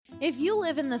If you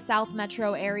live in the South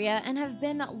Metro area and have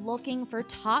been looking for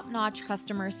top-notch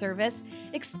customer service,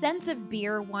 extensive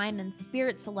beer, wine, and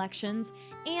spirit selections,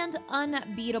 and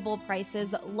unbeatable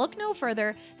prices, look no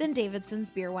further than Davidson's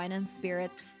Beer, Wine, and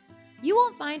Spirits. You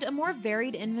won't find a more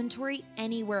varied inventory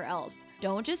anywhere else.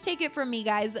 Don't just take it from me,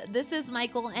 guys. This is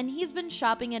Michael, and he's been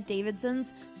shopping at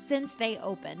Davidson's since they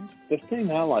opened. The thing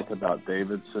I like about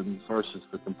Davidson's versus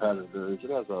the competitor is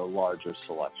it has a larger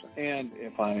selection. And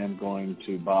if I am going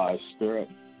to buy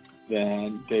spirit,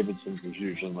 then Davidson's is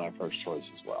usually my first choice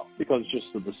as well, because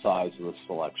just of the size of the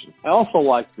selection. I also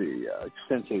like the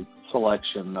extensive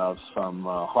selection of some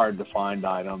hard-to-find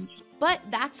items. But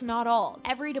that's not all.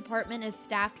 Every department is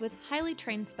staffed with highly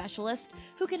trained specialists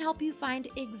who can help you find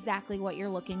exactly what you're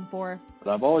looking for.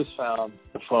 But I've always found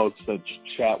the folks that you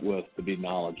chat with to be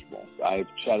knowledgeable. I've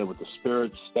chatted with the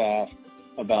spirits staff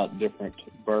about different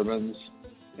bourbons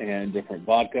and different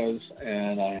vodkas,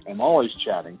 and I am always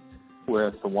chatting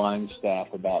with the wine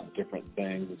staff about different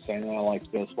things and saying, I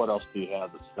like this, what else do you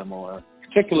have that's similar?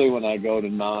 Particularly when I go to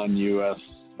non-U.S.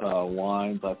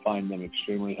 wines, I find them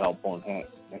extremely helpful in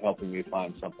helping me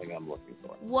find something I'm looking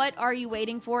for. What are you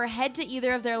waiting for? Head to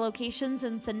either of their locations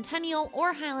in Centennial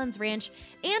or Highlands Ranch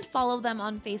and follow them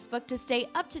on Facebook to stay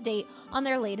up to date on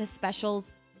their latest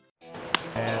specials.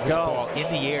 And this ball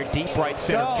in the air, deep right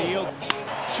center field.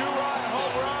 Two-run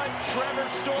home run, Trevor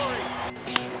Story.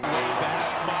 Way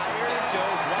back, Myers,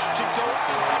 watch it go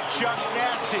out. Chuck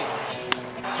Nasty.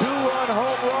 Two-run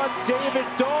home run,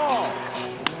 David Dahl.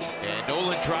 And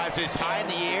Nolan drives this high in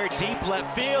the air, deep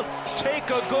left field.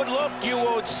 Take a good look, you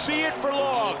won't see it for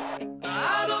long.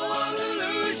 I don't want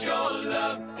to lose your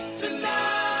love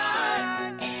tonight.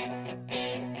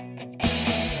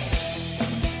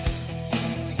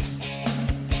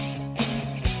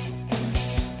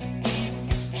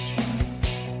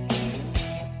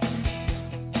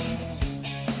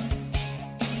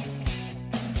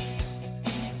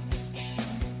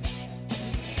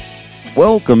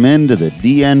 Welcome into the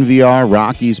DNVR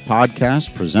Rockies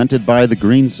podcast presented by The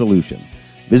Green Solution.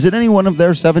 Visit any one of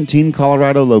their 17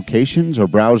 Colorado locations or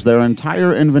browse their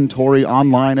entire inventory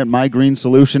online at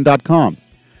mygreensolution.com.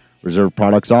 Reserve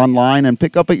products online and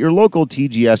pick up at your local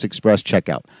TGS Express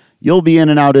checkout. You'll be in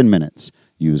and out in minutes.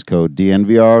 Use code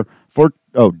DNVR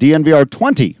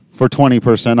DNVR20 for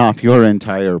 20% off your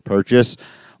entire purchase.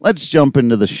 Let's jump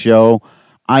into the show.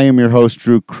 I am your host,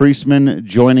 Drew Kreisman.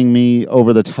 Joining me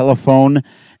over the telephone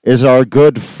is our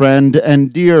good friend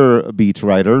and dear beat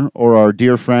writer, or our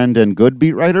dear friend and good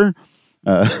beat writer,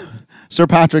 Sir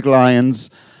Patrick Lyons.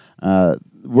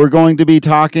 We're going to be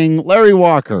talking Larry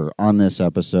Walker on this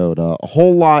episode. A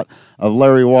whole lot of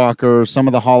Larry Walker, some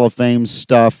of the Hall of Fame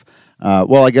stuff.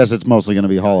 Well, I guess it's mostly going to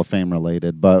be Hall of Fame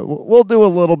related, but we'll do a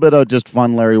little bit of just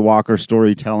fun Larry Walker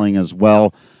storytelling as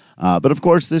well. But of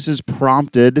course, this is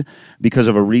prompted because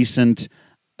of a recent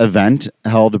event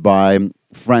held by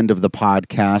friend of the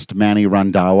podcast, Manny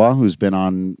Randhawa, who's been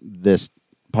on this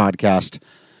podcast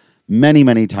many,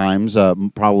 many times,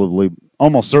 probably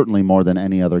almost certainly more than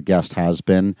any other guest has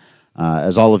been.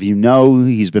 As all of you know,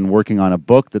 he's been working on a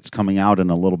book that's coming out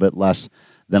in a little bit less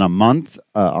than a month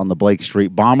on the Blake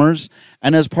Street Bombers.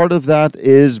 And as part of that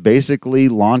is basically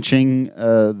launching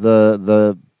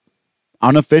the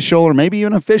unofficial or maybe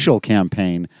even official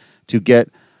campaign to get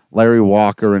Larry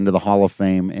Walker into the Hall of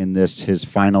Fame in this, his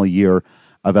final year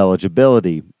of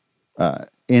eligibility.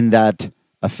 In that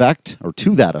effect, or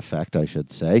to that effect, I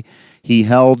should say, he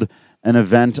held an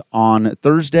event on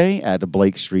Thursday at a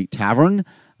Blake Street Tavern,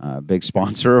 a big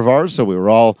sponsor of ours. So we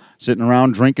were all sitting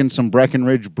around drinking some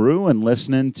Breckenridge Brew and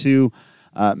listening to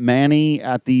Manny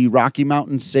at the Rocky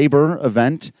Mountain Saber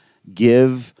event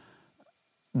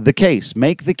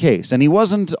make the case. And he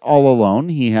wasn't all alone.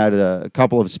 He had a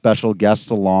couple of special guests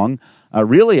along.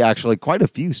 Really, actually, quite a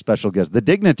few special guests. The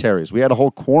dignitaries. We had a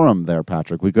whole quorum there,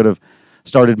 Patrick. We could have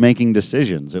started making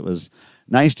decisions. It was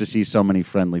nice to see so many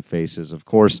friendly faces. Of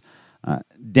course,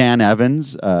 Dan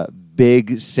Evans,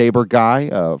 big Saber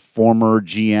guy, former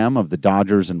GM of the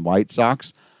Dodgers and White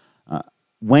Sox.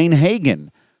 Wayne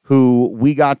Hagen, who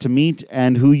we got to meet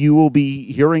and who you will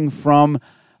be hearing from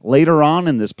later on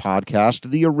in this podcast,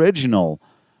 the original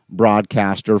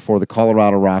broadcaster for the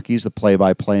Colorado Rockies, the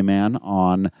play-by-play man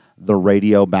on the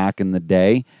radio back in the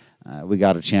day. We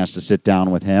got a chance to sit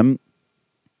down with him.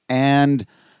 And,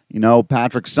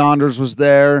 Patrick Saunders was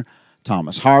there.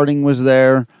 Thomas Harding was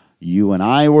there. You and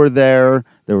I were there.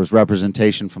 There was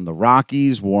representation from the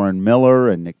Rockies, Warren Miller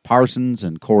and Nick Parsons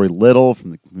and Corey Little from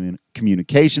the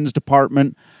communications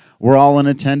department were all in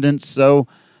attendance. So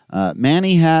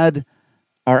Manny had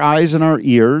our eyes and our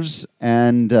ears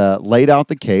and laid out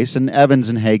the case, and Evans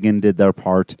and Hagen did their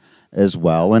part as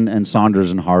well. And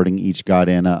Saunders and Harding each got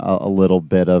in a little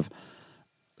bit of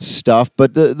stuff.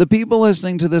 But the people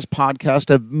listening to this podcast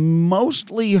have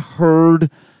mostly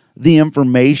heard the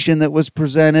information that was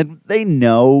presented. They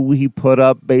know he put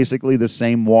up basically the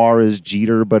same WAR as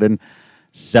Jeter, but in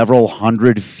several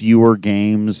hundred fewer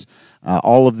games,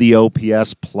 all of the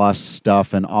OPS plus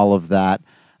stuff and all of that.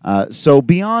 So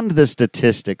beyond the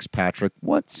statistics, Patrick,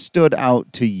 what stood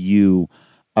out to you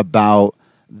about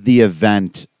the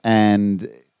event and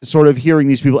sort of hearing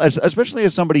these people, especially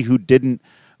as somebody who didn't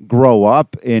grow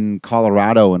up in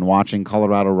Colorado and watching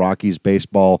Colorado Rockies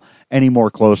baseball any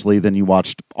more closely than you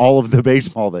watched all of the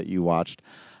baseball that you watched?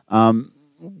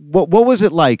 What was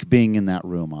it like being in that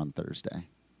room on Thursday?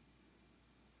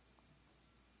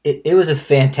 It was a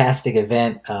fantastic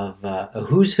event of a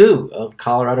who's who of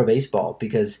Colorado baseball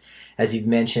because, as you've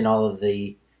mentioned, all of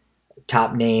the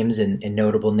top names and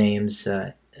notable names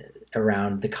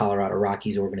around the Colorado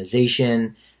Rockies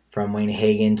organization, from Wayne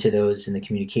Hagen to those in the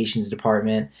communications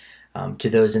department, to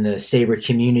those in the Sabre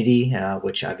community,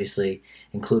 which obviously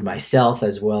include myself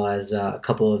as well as a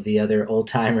couple of the other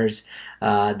old-timers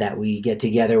that we get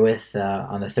together with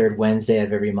on the third Wednesday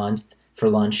of every month for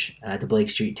lunch at the Blake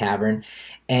Street Tavern.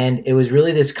 And it was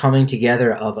really this coming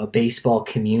together of a baseball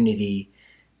community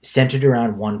centered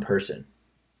around one person.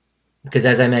 Because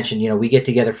as I mentioned, we get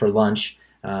together for lunch,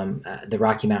 the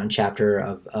Rocky Mountain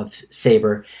chapter of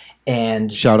Sabre.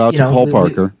 And shout out to Paul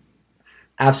Parker.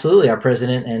 Absolutely, our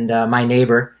president and my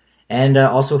neighbor, and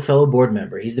also a fellow board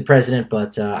member. He's the president,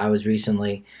 but I was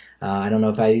recently, I don't know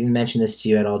if I even mentioned this to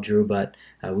you at all, Drew, but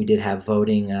we did have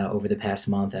voting over the past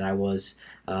month, and I was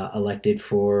elected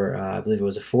for, I believe it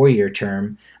was a 4-year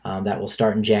term that will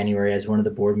start in January as one of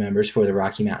the board members for the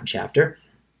Rocky Mountain chapter.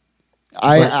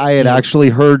 I had actually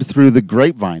heard through the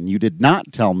grapevine. You did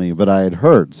not tell me, but I had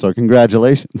heard. So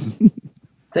congratulations.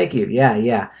 Thank you.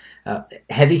 Yeah.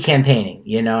 Heavy campaigning,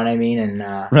 you know what I mean?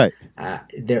 And right.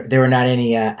 There were not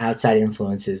any outside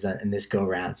influences in this go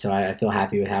round, so I feel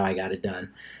happy with how I got it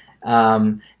done.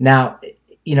 Now,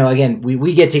 again,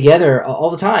 we get together all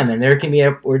the time, and there can be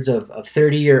upwards of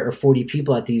 30 or 40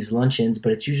 people at these luncheons,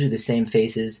 but it's usually the same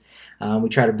faces. We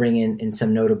try to bring in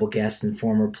some notable guests and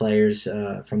former players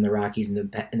from the Rockies in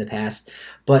the past,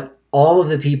 but all of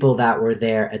the people that were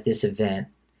there at this event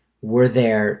were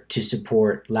there to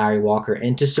support Larry Walker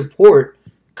and to support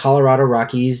Colorado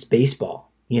Rockies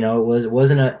baseball. It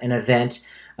wasn't an event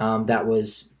that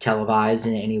was televised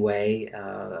in any way.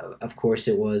 Of course,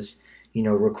 it was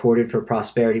recorded for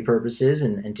prosperity purposes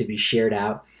and to be shared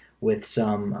out with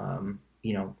some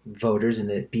voters in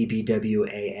the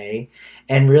BBWAA.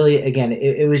 And really, again,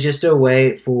 it was just a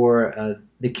way for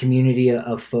the community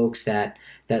of folks that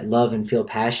love and feel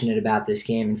passionate about this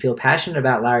game and feel passionate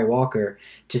about Larry Walker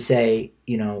to say,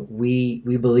 we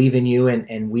believe in you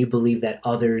and we believe that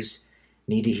others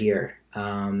need to hear.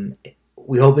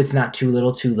 We hope it's not too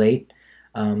little too late.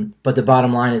 But the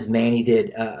bottom line is Manny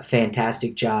did a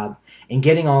fantastic job in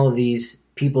getting all of these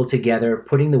people together,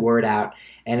 putting the word out.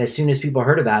 And as soon as people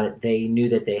heard about it, they knew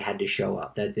that they had to show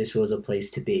up, that this was a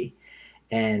place to be.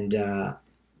 And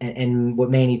what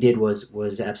Manny did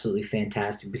was absolutely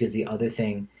fantastic, because the other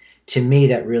thing to me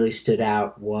that really stood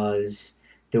out was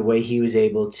the way he was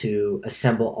able to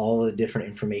assemble all of the different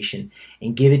information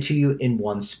and give it to you in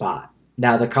one spot.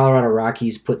 Now, the Colorado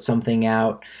Rockies put something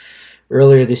out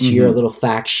earlier this year, a little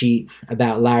fact sheet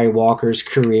about Larry Walker's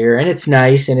career, and it's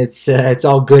nice and it's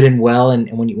all good and well. And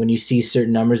when you see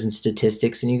certain numbers and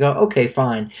statistics, and you go, okay,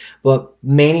 fine. But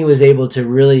Manny was able to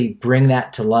really bring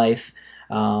that to life,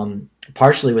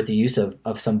 partially with the use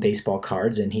of some baseball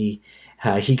cards, and he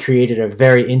created a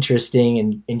very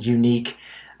interesting and unique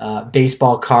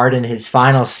baseball card in his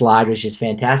final slide, which is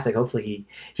fantastic. Hopefully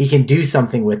he can do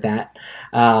something with that.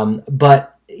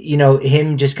 But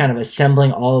him just kind of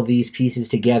assembling all of these pieces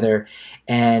together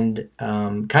and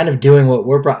kind of doing what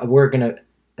we're going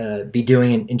to be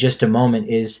doing in just a moment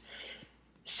is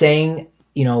saying,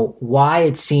 why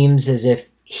it seems as if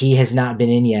he has not been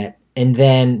in yet, and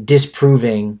then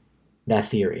disproving that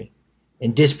theory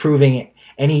and disproving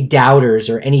any doubters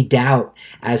or any doubt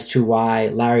as to why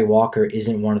Larry Walker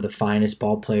isn't one of the finest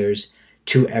ball players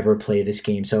to ever play this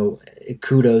game. So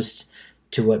kudos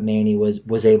to what Manny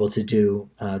was able to do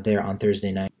there on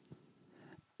Thursday night.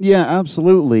 Yeah,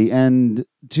 absolutely. And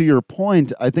to your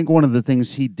point, I think one of the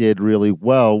things he did really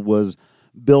well was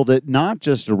build it not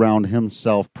just around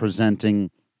himself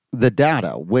presenting the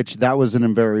data, which that was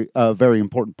a very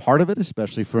important part of it,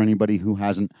 especially for anybody who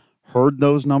hasn't heard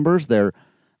those numbers. They're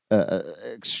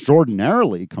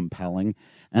extraordinarily compelling,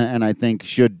 and I think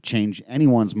should change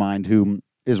anyone's mind who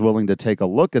is willing to take a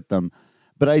look at them.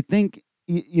 But I think,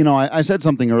 I said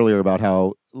something earlier about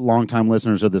how longtime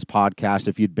listeners of this podcast,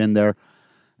 if you'd been there,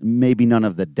 maybe none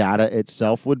of the data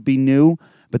itself would be new,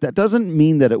 but that doesn't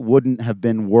mean that it wouldn't have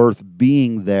been worth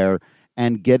being there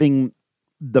and getting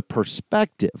the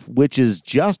perspective, which is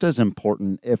just as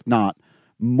important, if not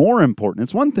more important.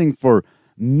 It's one thing for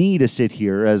me to sit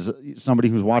here as somebody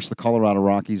who's watched the Colorado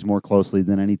Rockies more closely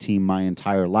than any team my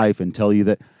entire life and tell you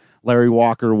that Larry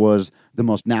Walker was the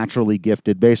most naturally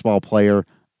gifted baseball player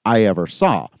I ever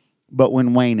saw. But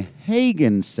when Wayne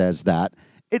Hagen says that,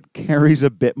 it carries a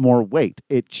bit more weight.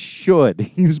 It should.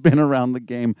 He's been around the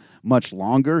game much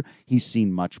longer. He's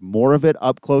seen much more of it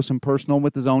up close and personal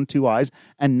with his own two eyes,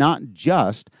 and not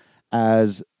just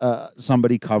as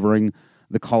somebody covering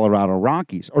the Colorado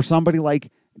Rockies, or somebody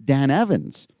like Dan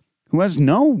Evans, who has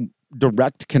no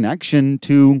direct connection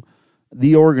to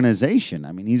the organization.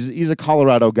 I mean, he's a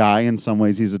Colorado guy. In some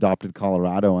ways, he's adopted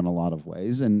Colorado in a lot of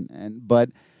ways, but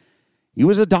he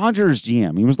was a Dodgers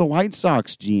GM. He was the White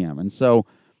Sox GM. And so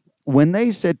when they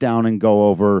sit down and go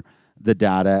over the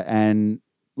data, and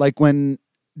like when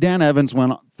Dan Evans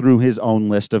went through his own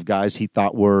list of guys he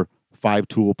thought were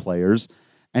 5-tool players,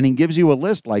 and he gives you a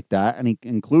list like that, and he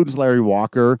includes Larry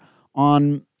Walker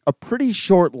on a pretty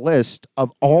short list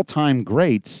of all-time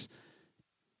greats,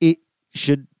 it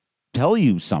should tell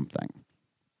you something.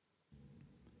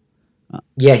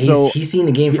 Yeah, he's seen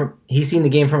the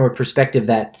game from a perspective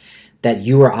that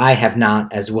you or I have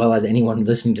not, as well as anyone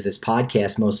listening to this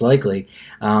podcast, most likely,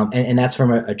 and that's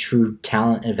from a true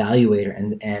talent evaluator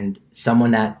and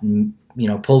someone that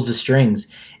pulls the strings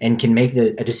and can make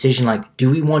a decision like,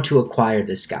 do we want to acquire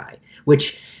this guy?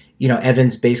 Which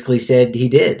Evans basically said he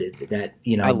did. That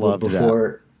I loved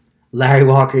before that. Larry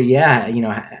Walker, had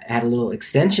a little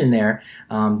extension there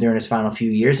during his final few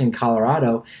years in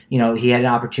Colorado. He had an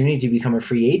opportunity to become a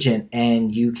free agent,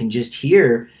 and you can just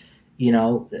hear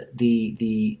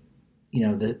the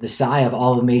sigh of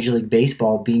all of Major League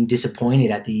Baseball being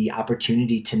disappointed at the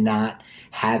opportunity to not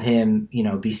have him,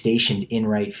 be stationed in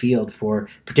right field for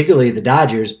particularly the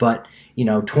Dodgers, but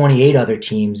 28 other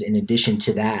teams in addition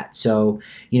to that. So,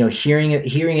 hearing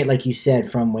it like you said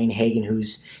from Wayne Hagen,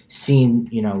 who's seen,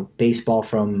 baseball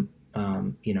from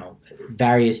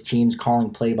various teams calling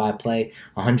play-by-play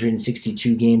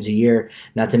 162 games a year,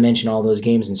 not to mention all those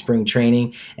games in spring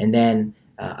training, and then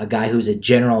a guy who's a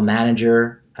general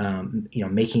manager,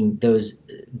 making those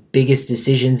biggest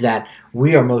decisions that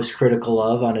we are most critical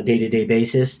of on a day-to-day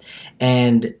basis,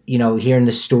 and hearing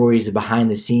the stories behind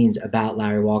the scenes about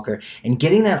Larry Walker and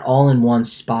getting that all in one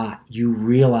spot, you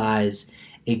realize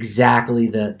exactly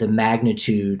the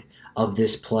magnitude of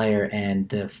this player and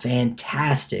the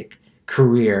fantastic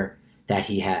career that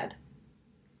he had.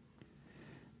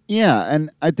 Yeah, and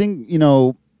I think,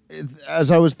 as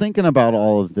I was thinking about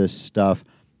all of this stuff,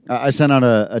 I sent out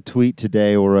a tweet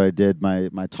today where I did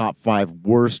my top 5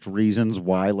 worst reasons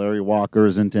why Larry Walker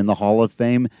isn't in the Hall of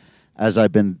Fame, as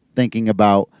I've been thinking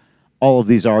about all of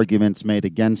these arguments made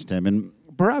against him. And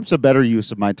perhaps a better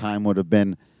use of my time would have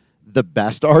been the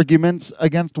best arguments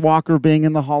against Walker being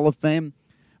in the Hall of Fame.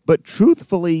 But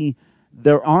truthfully,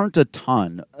 there aren't a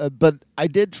ton. But I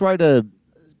did try to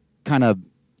kind of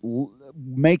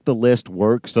make the list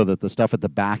work so that the stuff at the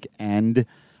back end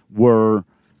were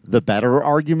the better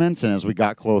arguments, and as we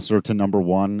got closer to number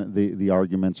 1, the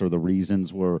arguments or the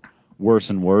reasons were worse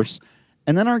and worse.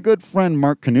 And then our good friend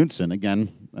Mark Knudsen,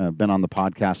 again, been on the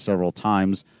podcast several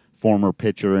times, former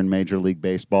pitcher in Major League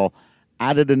Baseball,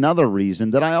 added another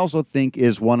reason that I also think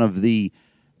is one of the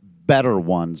better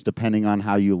ones, depending on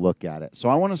how you look at it. So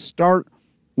I want to start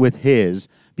with his,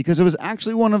 because it was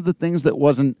actually one of the things that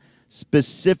wasn't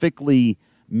specifically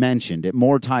mentioned. It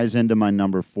more ties into my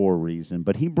number 4 reason,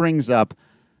 but he brings up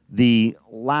the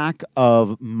lack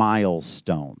of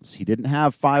milestones. He didn't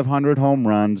have 500 home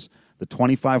runs, the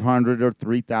 2,500 or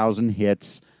 3,000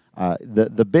 hits,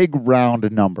 the big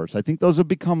round numbers. I think those have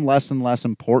become less and less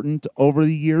important over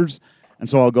the years, and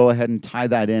so I'll go ahead and tie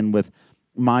that in with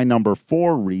my number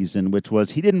 4 reason, which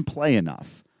was he didn't play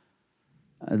enough.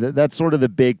 That's sort of the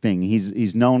big thing.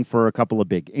 He's known for a couple of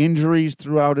big injuries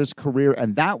throughout his career,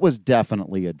 and that was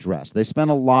definitely addressed. They spent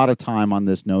a lot of time on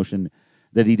this notion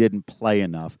that he didn't play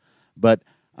enough. But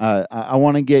I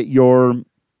want to get your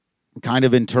kind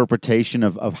of interpretation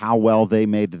of how well they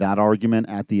made that argument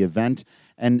at the event,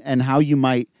 and how you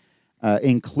might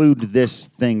include this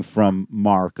thing from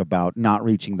Mark about not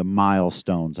reaching the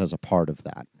milestones as a part of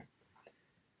that.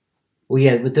 Well,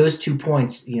 yeah, with those 2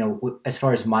 points, as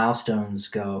far as milestones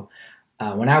go,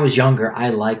 when I was younger, I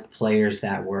liked players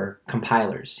that were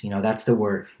compilers. That's the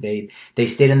word. They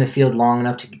stayed in the field long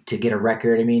enough to get a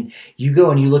record. I mean, you go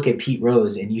and you look at Pete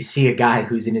Rose and you see a guy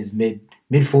who's in his mid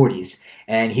mid-40s,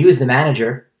 and he was the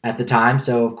manager at the time.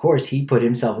 So of course he put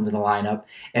himself into the lineup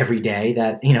every day.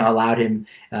 That allowed him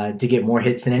to get more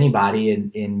hits than anybody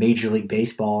in Major League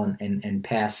Baseball and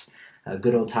pass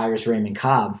good old Tyrus Raymond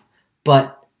Cobb.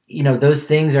 But those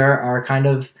things are kind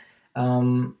of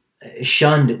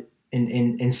shunned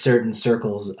in certain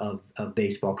circles of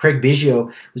baseball. Craig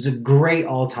Biggio was a great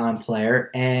all-time player,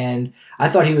 and I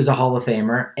thought he was a Hall of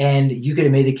Famer. And you could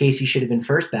have made the case he should have been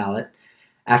first ballot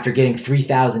after getting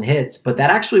 3,000 hits, but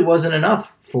that actually wasn't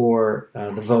enough for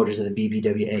the voters of the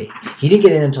BBWA. He didn't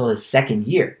get in until his second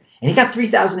year, and he got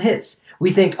 3,000 hits. We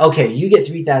think, okay, you get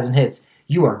 3,000 hits,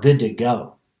 you are good to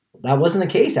go. That wasn't the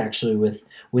case, actually, with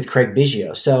Craig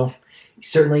Biggio. So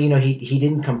certainly, he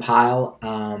didn't compile,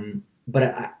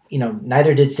 but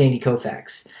neither did Sandy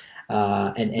Koufax.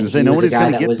 And nobody's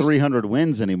going to get 300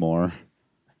 wins anymore.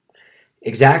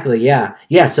 Exactly. Yeah.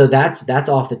 So that's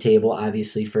off the table,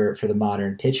 obviously, for the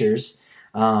modern pitchers.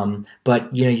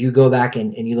 But you go back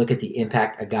and you look at the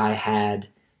impact a guy had,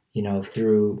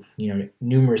 through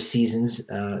numerous seasons.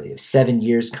 7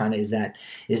 years kind of is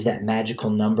that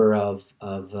magical number of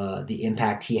the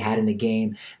impact he had in the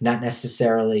game. Not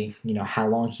necessarily how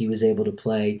long he was able to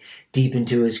play deep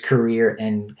into his career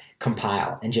and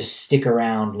compile and just stick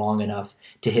around long enough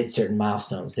to hit certain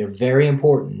milestones. They're very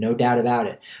important, no doubt about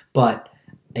it. But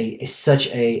such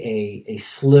a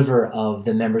sliver of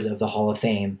the members of the Hall of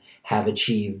Fame have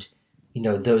achieved,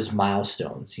 those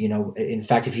milestones. In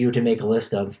fact, if you were to make a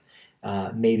list of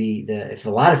if a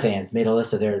lot of fans made a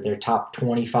list of their top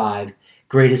 25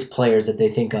 greatest players that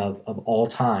they think of all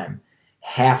time,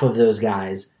 half of those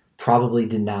guys probably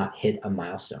did not hit a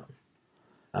milestone.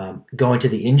 Going to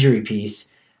the injury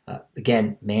piece,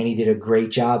 again, Manny did a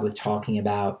great job with talking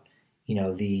about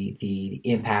the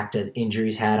impact that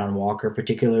injuries had on Walker,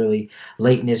 particularly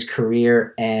late in his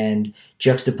career, and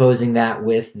juxtaposing that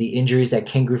with the injuries that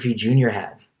Ken Griffey Jr.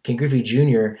 had. Ken Griffey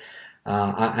Jr.,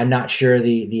 I'm not sure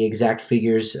the exact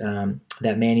figures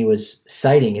that Manny was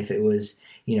citing, if it was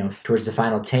towards the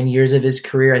final 10 years of his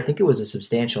career. I think it was a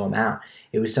substantial amount.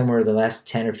 It was somewhere the last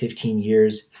 10 or 15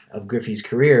 years of Griffey's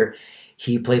career.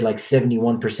 He played like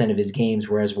 71% of his games,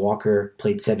 whereas Walker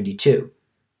played 72.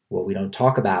 Well, we don't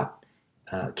talk about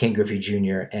Ken Griffey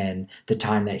Jr. and the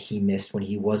time that he missed when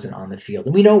he wasn't on the field.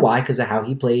 And we know why, because of how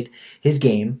he played his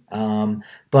game.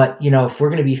 But, if we're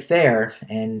going to be fair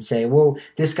and say, well,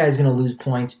 this guy's going to lose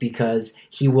points because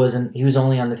he was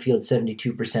only on the field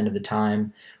 72% of the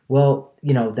time, well,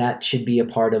 that should be a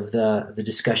part of the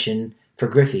discussion for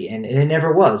Griffey. And it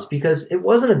never was, because it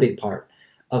wasn't a big part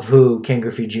of who Ken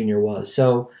Griffey Jr. was.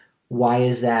 So why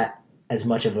is that as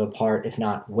much of a part, if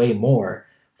not way more,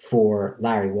 for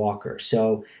Larry Walker?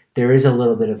 So there is a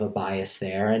little bit of a bias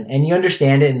there, and you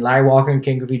understand it. And Larry Walker and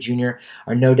Ken Griffey Jr.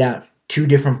 are no doubt two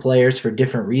different players for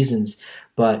different reasons,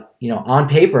 but on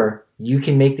paper you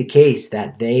can make the case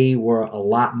that they were a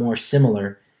lot more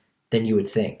similar than you would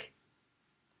think.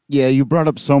 Yeah, you brought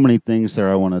up so many things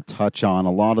there I want to touch on.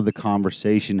 A lot of the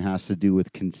conversation has to do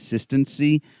with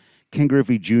consistency. Ken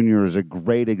Griffey Jr. is a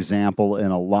great example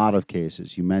in a lot of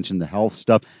cases. You mentioned the health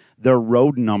stuff. Their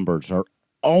road numbers are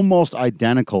almost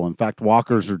identical. In fact,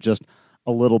 Walker's are just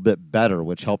a little bit better,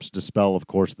 which helps dispel, of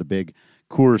course, the big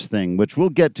Coors thing, which we'll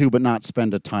get to but not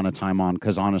spend a ton of time on,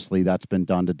 because honestly, that's been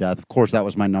done to death. Of course, that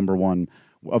was my number one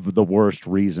of the worst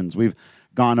reasons. We've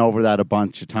gone over that a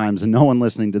bunch of times, and no one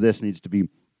listening to this needs to be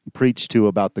preached to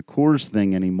about the Coors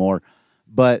thing anymore.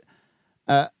 But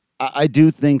I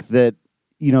do think that,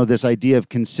 this idea of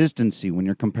consistency, when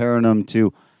you're comparing them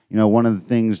to, one of the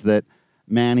things that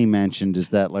Manny mentioned is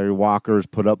that Larry Walker's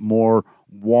put up more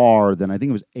WAR than, I think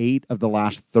it was 8 of the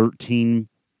last 13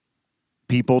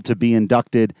 people to be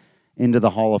inducted into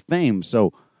the Hall of Fame.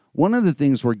 So one of the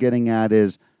things we're getting at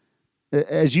is,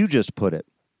 as you just put it,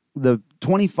 the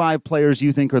 25 players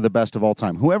you think are the best of all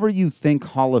time, whoever you think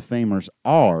Hall of Famers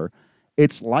are,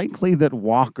 it's likely that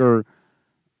Walker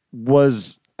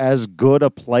was as good a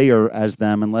player as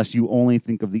them, unless you only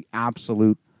think of the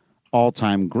absolute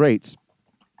all-time greats.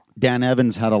 Dan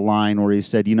Evans had a line where he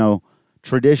said,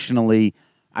 traditionally,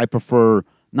 I prefer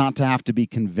not to have to be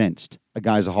convinced a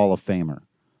guy's a Hall of Famer.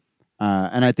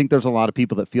 And I think there's a lot of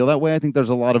people that feel that way. I think there's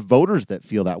a lot of voters that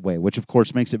feel that way, which, of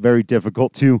course, makes it very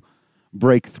difficult to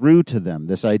break through to them.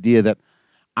 This idea that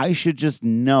I should just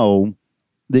know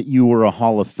that you were a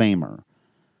Hall of Famer.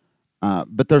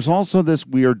 But there's also this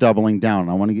weird doubling down.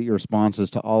 I want to get your responses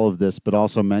to all of this, but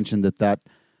also mention that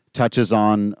touches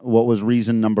on what was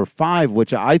reason number 5,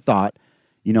 which I thought,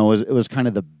 it was kind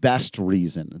of the best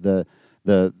reason,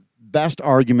 the best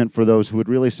argument for those who would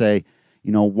really say,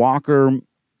 Walker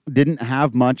didn't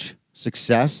have much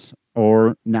success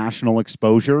or national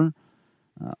exposure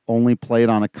only played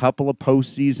on a couple of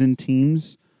postseason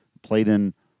teams, played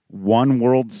in one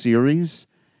World Series,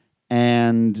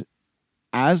 and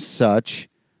as such,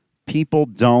 people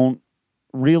don't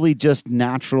really just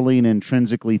naturally and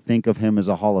intrinsically think of him as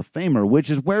a Hall of Famer, which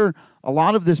is where a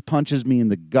lot of this punches me in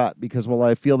the gut, because, well,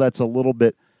 I feel that's a little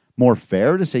bit more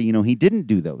fair to say, he didn't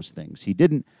do those things. He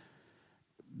didn't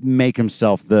make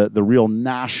himself the real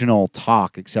national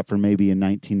talk, except for maybe in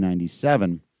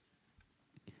 1997.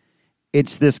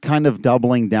 It's this kind of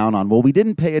doubling down on, well, we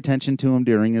didn't pay attention to him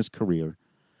during his career,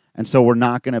 and so we're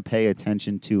not going to pay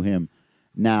attention to him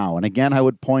now. And again, I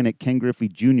would point at Ken Griffey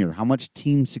Jr. How much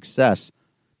team success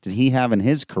did he have in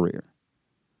his career?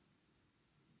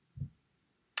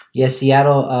 Yeah,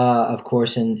 Seattle, of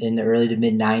course, in the early to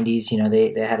mid-'90s,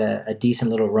 they had a decent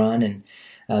little run, and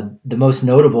the most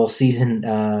notable season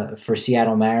for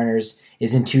Seattle Mariners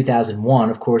is in 2001,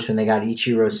 of course, when they got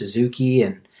Ichiro Suzuki,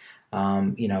 and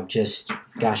I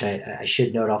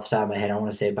should note off the top of my head, I want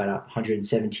to say about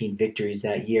 117 victories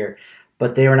that year,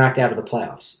 but they were knocked out of the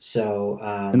playoffs. So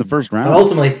in the first round, but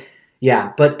ultimately,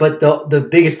 yeah. But the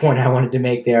biggest point I wanted to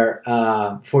make there,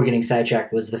 before getting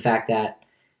sidetracked, was the fact that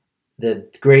the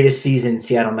greatest season in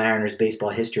Seattle Mariners baseball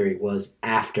history was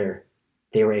after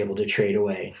they were able to trade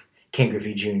away Ken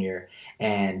Griffey Jr.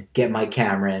 and get Mike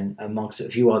Cameron amongst a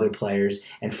few other players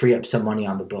and free up some money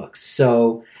on the books.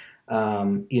 So.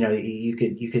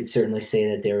 You could certainly say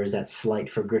that there was that slight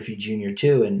for Griffey Jr.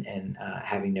 too, and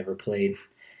having never played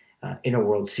in a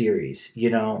World Series. We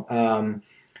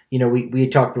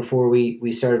talked before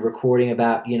we started recording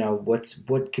about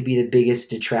what could be the biggest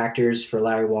detractors for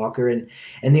Larry Walker, and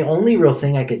the only real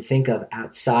thing I could think of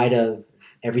outside of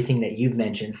everything that you've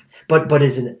mentioned, but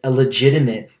is a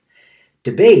legitimate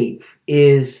debate,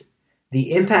 is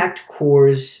the impact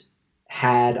Coors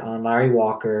had on Larry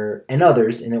Walker and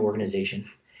others in the organization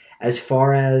as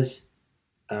far as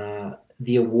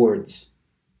the awards,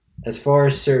 as far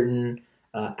as certain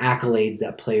accolades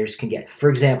that players can get. For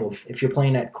example, if you're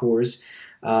playing at Coors,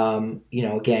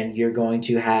 again, you're going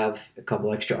to have a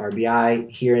couple extra RBI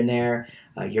here and there.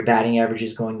 Your batting average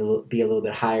is going to be a little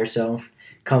bit higher. So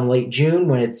come late June,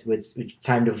 when it's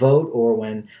time to vote, or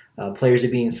when players are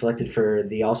being selected for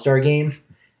the All-Star game,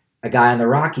 a guy on the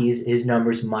Rockies, his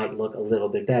numbers might look a little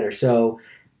bit better. So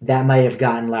that might have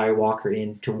gotten Larry Walker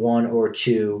into one or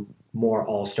two more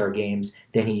All-Star games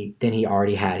than he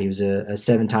already had. He was a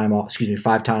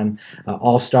 5-time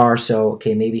All-Star. So,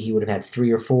 okay, maybe he would have had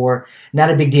 3 or 4.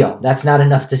 Not a big deal. That's not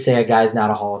enough to say a guy's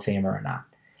not a Hall of Famer or not.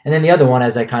 And then the other one,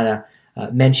 as I kind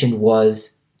of mentioned,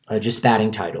 was just batting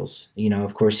titles.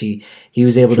 Of course, he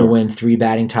was able to win 3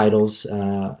 batting titles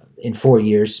in 4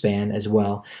 years span as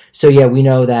well. So yeah, we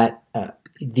know that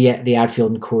the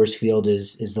outfield in Coors Field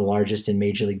is the largest in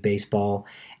Major League Baseball,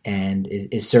 and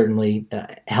is certainly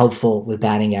helpful with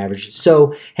batting average.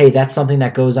 So hey, that's something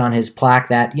that goes on his plaque,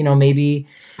 that maybe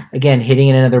again, hitting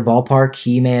in another ballpark,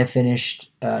 he may have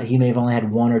only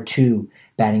had 1 or 2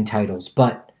 batting titles,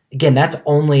 but again, that's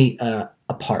only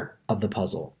a part of the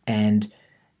puzzle, and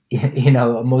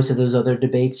most of those other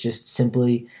debates just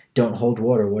simply don't hold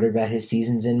water. What about his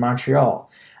seasons in Montreal?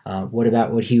 What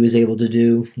about what he was able to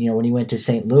do, when he went to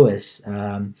St. Louis?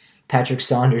 Patrick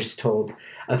Saunders told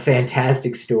a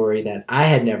fantastic story that I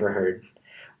had never heard.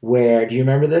 Do you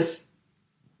remember this?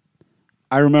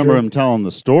 I remember him telling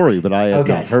the story, but I had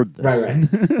not heard this.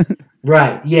 Right.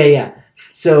 Right. Yeah.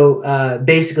 So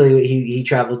basically, he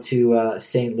traveled to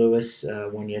St. Louis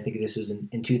one year. I think this was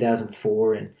in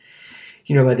 2004, and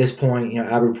by this point,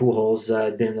 Albert Pujols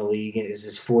had been in the league, and it was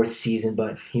his 4th season,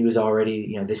 but he was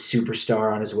already, this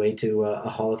superstar on his way to a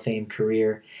Hall of Fame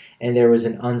career. And there was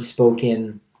an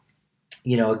unspoken,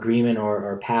 agreement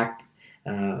or pact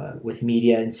with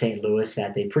media in St. Louis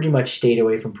that they pretty much stayed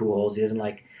away from Pujols. He doesn't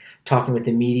like talking with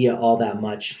the media all that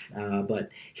much. But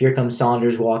here comes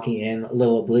Saunders walking in, a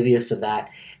little oblivious of that,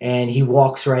 and he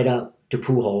walks right up to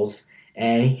Pujols,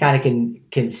 and he kind of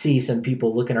can see some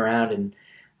people looking around and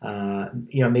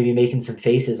maybe making some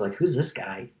faces like, who's this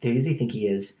guy? Who does he think he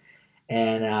is?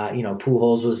 And,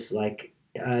 Pujols was like,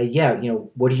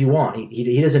 what do you want?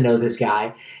 He doesn't know this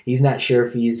guy. He's not sure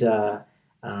if he's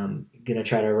going to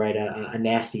try to write a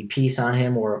nasty piece on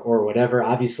him or whatever.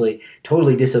 Obviously,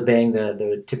 totally disobeying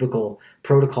the typical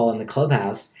protocol in the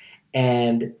clubhouse.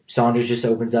 And Saunders just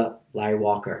opens up, Larry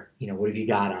Walker, what have you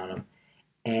got on him?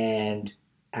 And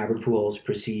Albert Pujols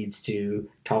proceeds to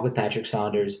talk with Patrick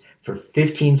Saunders for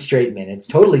 15 straight minutes,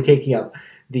 totally taking up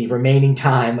the remaining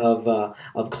time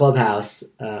of clubhouse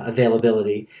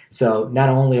availabiliation. So not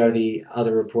only are the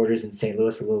other reporters in St.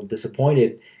 Louis a little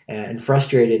disappointed and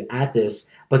frustrated at this,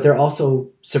 but they're also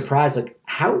surprised. Like,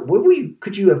 what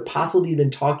could you have possibly been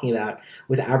talking about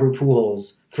with Albert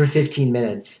Pujols for 15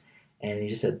 minutes? And he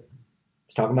just said,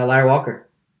 he's talking about Larry Walker.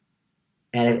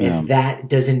 And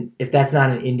if that's not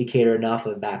an indicator enough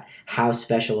about how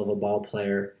special of a ball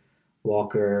player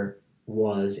Walker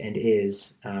was and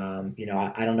is, I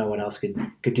don't know what else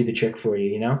could do the trick for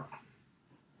you,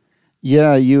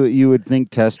 Yeah, you would think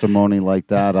testimony like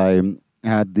that. I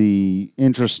had the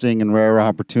interesting and rare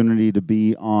opportunity to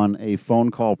be on a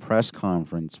phone call press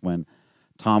conference when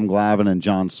Tom Glavine and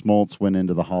John Smoltz went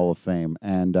into the Hall of Fame,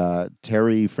 and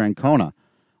Terry Francona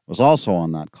was also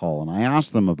on that call. And I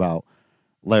asked them about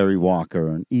Larry Walker,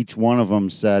 and each one of them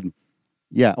said,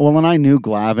 yeah, well, and I knew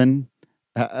Glavine.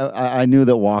 I knew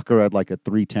that Walker had like a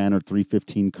 310 or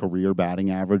 315 career batting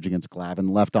average against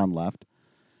Glavine, left on left.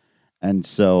 And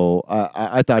so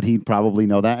I thought he'd probably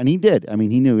know that, and he did. I mean,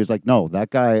 he knew. He was like, no,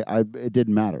 that guy, it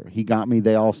didn't matter. He got me.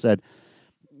 They all said,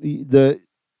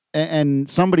 and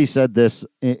somebody said this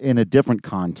in a different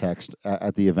context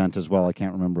at the event as well. I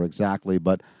can't remember exactly,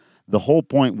 but the whole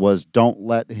point was don't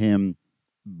let him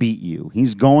beat you.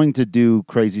 He's going to do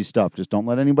crazy stuff. Just don't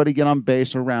let anybody get on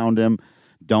base around him.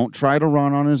 Don't try to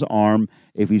run on his arm.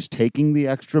 If he's taking the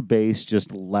extra base,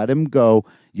 just let him go.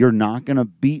 You're not going to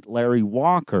beat Larry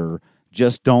Walker.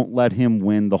 Just don't let him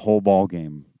win the whole ball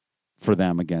game for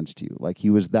them against you. Like, he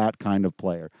was that kind of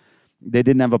player. They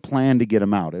didn't have a plan to get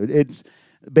him out. It's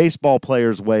baseball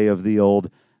players' way of the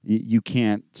old, you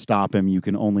can't stop him. You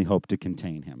can only hope to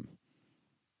contain him.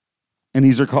 And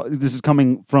this is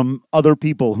coming from other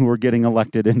people who are getting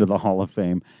elected into the Hall of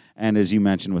Fame. And as you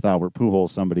mentioned with Albert Pujols,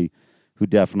 somebody who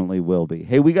definitely will be.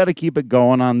 Hey, we got to keep it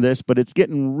going on this, but it's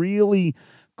getting really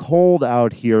cold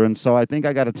out here, and so I think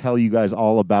I got to tell you guys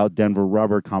all about Denver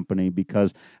Rubber Company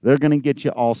because they're going to get you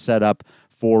all set up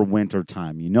for winter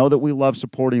time. You know that we love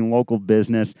supporting local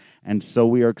business, and so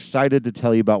we are excited to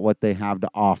tell you about what they have to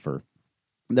offer.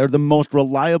 They're the most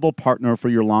reliable partner for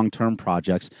your long-term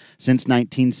projects. Since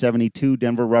 1972,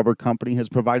 Denver Rubber Company has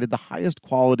provided the highest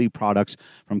quality products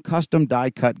from custom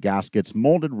die-cut gaskets,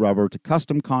 molded rubber, to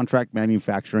custom contract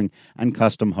manufacturing and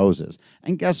custom hoses.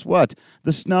 And guess what?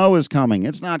 The snow is coming.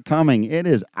 It's not coming. It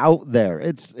is out there.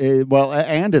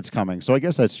 And it's coming. So I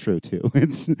guess that's true, too.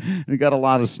 We've got a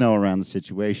lot of snow around the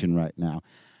situation right now.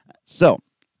 So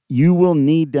you will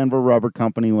need Denver Rubber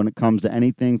Company when it comes to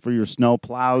anything for your snow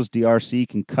plows. DRC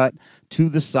can cut to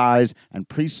the size and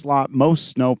pre-slot most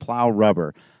snow plow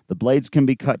rubber. The blades can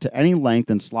be cut to any length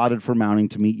and slotted for mounting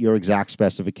to meet your exact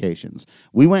specifications.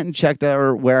 We went and checked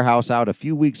our warehouse out a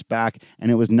few weeks back,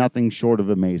 and it was nothing short of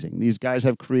amazing. These guys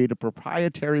have created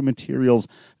proprietary materials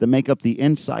that make up the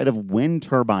inside of wind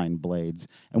turbine blades,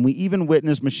 and we even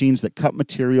witnessed machines that cut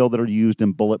material that are used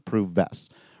in bulletproof vests.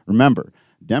 Remember,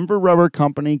 Denver Rubber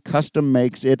Company custom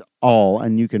makes it all,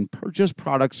 and you can purchase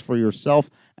products for yourself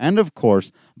and, of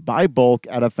course, buy bulk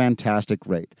at a fantastic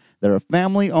rate. They're a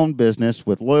family-owned business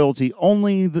with loyalty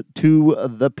only to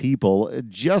the people,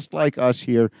 just like us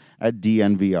here at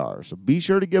DNVR. So be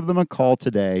sure to give them a call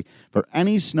today for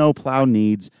any snowplow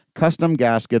needs, custom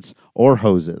gaskets, or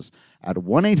hoses at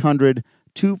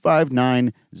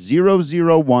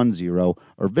 1-800-259-0010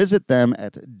 or visit them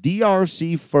at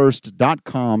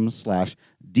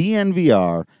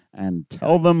drcfirst.com/DNVR and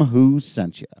tell them who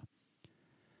sent you.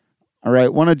 All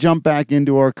right, want to jump back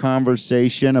into our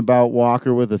conversation about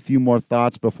Walker with a few more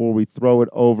thoughts before we throw it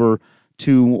over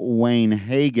to Wayne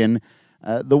Hagan.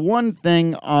 The one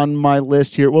thing on my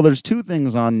list here, well, there's two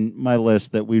things on my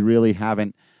list that we really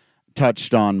haven't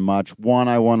touched on much. One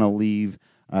I want to leave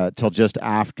till just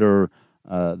after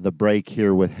the break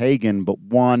here with Hagan, but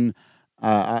one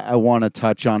I want to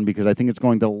touch on because I think it's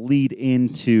going to lead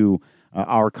into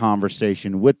our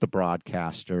conversation with the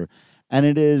broadcaster. And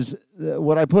it is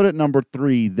what I put at number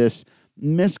 3, this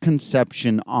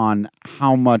misconception on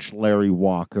how much Larry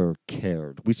Walker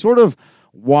cared. We sort of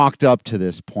walked up to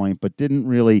this point, but didn't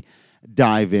really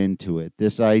dive into it.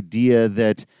 This idea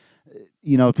that,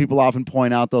 people often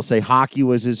point out, they'll say hockey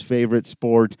was his favorite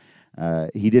sport.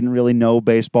 He didn't really know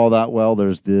baseball that well.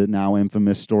 There's the now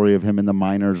infamous story of him in the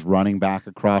minors running back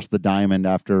across the diamond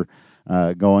after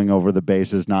going over the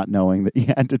bases, not knowing that you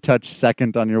had to touch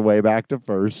second on your way back to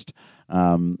first.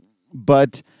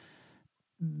 But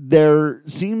there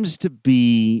seems to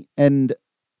be, and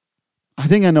I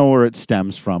think I know where it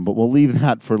stems from, but we'll leave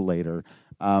that for later.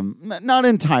 Not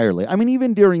entirely. I mean,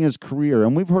 even during his career,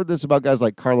 and we've heard this about guys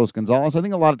like Carlos Gonzalez, I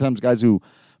think a lot of times guys who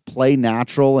play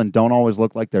natural and don't always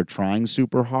look like they're trying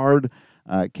super hard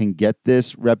can get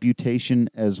this reputation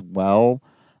as well.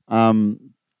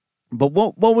 But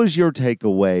what was your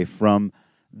takeaway from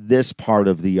this part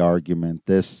of the argument?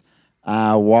 This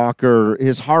Walker,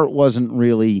 his heart wasn't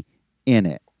really in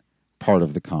it. part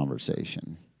of the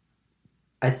conversation?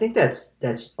 I think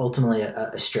that's ultimately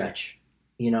a stretch.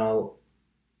 You know,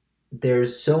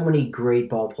 there's so many great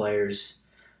ball players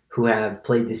who have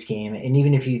played this game, and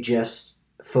even if you just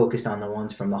focus on the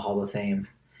ones from the Hall of Fame,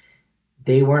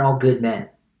 they weren't all good men.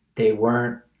 They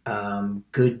weren't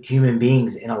good human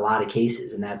beings in a lot of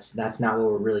cases, and that's not what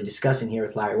we're really discussing here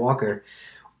with Larry Walker.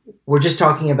 We're just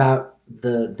talking about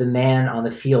the man on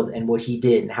the field and what he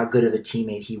did and how good of a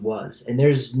teammate he was. And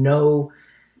there's no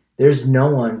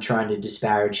one trying to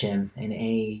disparage him in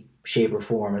any shape or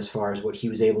form as far as what he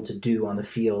was able to do on the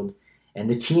field and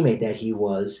the teammate that he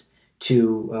was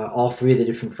to all three of the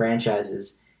different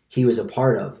franchises he was a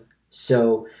part of.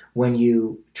 So when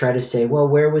you try to say, well,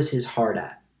 where was his heart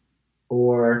at?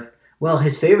 Or, well,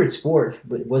 his favorite sport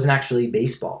wasn't actually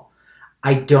baseball.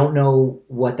 I don't know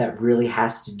what that really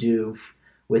has to do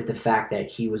with the fact that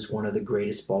he was one of the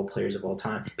greatest ball players of all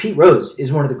time. Pete Rose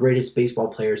is one of the greatest baseball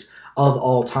players of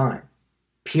all time,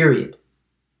 period.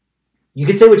 You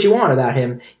could say what you want about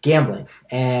him gambling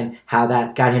and how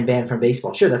that got him banned from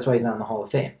baseball. Sure, that's why he's not in the Hall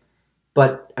of Fame.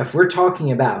 But if we're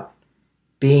talking about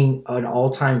being an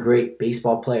all-time great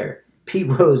baseball player, Pete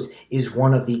Rose is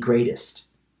one of the greatest.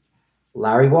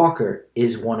 Larry Walker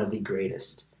is one of the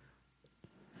greatest.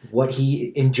 What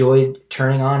he enjoyed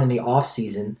turning on in the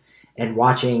offseason and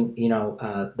watching,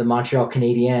 the Montreal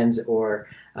Canadiens or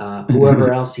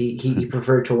whoever else he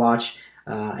preferred to watch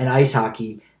in ice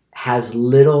hockey has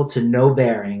little to no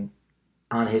bearing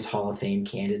on his Hall of Fame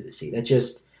candidacy.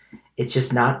 It's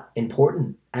just not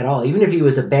important at all. Even if he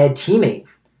was a bad teammate,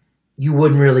 you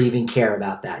wouldn't really even care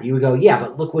about that. You would go, yeah,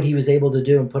 but look what he was able to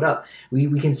do and put up.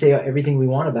 We can say everything we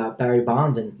want about Barry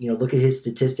Bonds and, look at his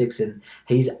statistics, and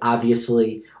he's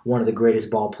obviously one of the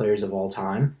greatest ball players of all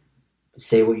time.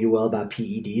 Say what you will about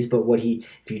PEDs, but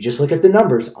if you just look at the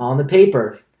numbers on the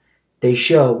paper, they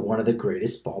show one of the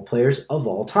greatest ball players of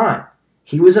all time.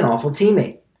 He was an awful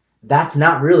teammate. That's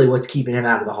not really what's keeping him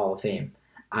out of the Hall of Fame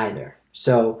either.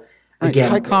 So, again,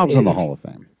 Ty Cobb's in the Hall of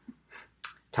Fame.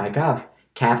 Ty Cobb.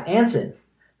 Cap Anson,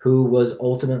 who was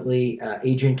ultimately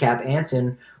Adrian Cap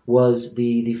Anson, was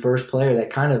the first player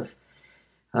that kind of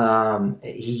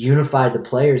he unified the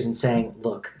players in saying,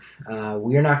 look,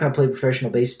 we are not going to play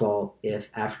professional baseball if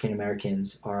African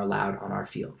Americans are allowed on our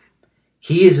field.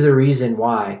 He is the reason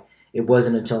why it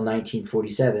wasn't until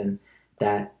 1947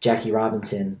 that Jackie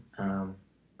Robinson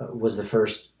was the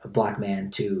first black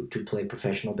man to play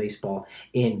professional baseball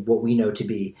in what we know to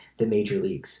be the major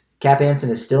leagues. Cap Anson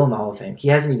is still in the Hall of Fame. He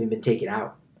hasn't even been taken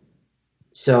out.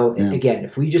 So, Again,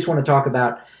 if we just want to talk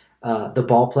about the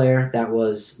ball player that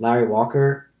was Larry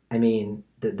Walker, I mean,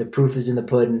 the proof is in the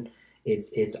pudding.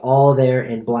 It's all there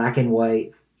in black and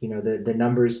white. The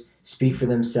numbers speak for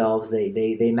themselves.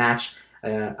 They match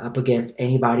up against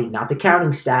anybody. Not the counting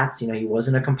stats. He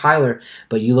wasn't a compiler,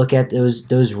 but you look at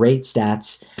those rate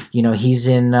stats. He's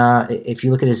in. If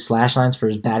you look at his slash lines for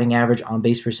his batting average, on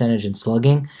base percentage, and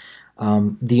slugging.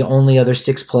 The only other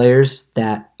 6 players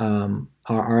that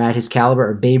are at his caliber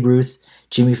are Babe Ruth,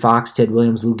 Jimmy Fox, Ted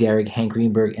Williams, Lou Gehrig, Hank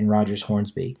Greenberg, and Rogers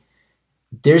Hornsby.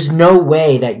 There's no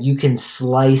way that you can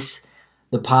slice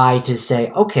the pie to say,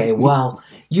 okay, well,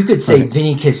 you could say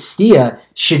Vinny Castilla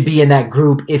should be in that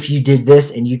group if you did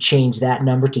this and you change that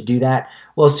number to do that.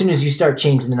 Well, as soon as you start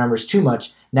changing the numbers too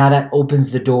much, now that opens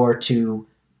the door to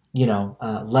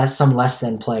some less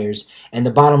than players. And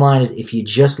the bottom line is, if you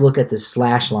just look at the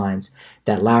slash lines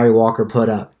that Larry Walker put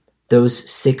up, those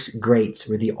 6 greats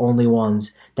were the only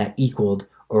ones that equaled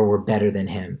or were better than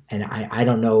him. And I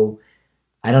don't know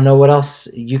what else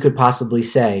you could possibly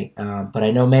say, but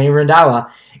I know Manny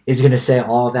Randhawa is going to say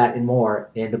all of that and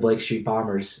more in the Blake Street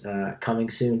Bombers, coming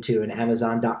soon to an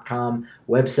Amazon.com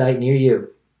website near you.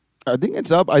 I think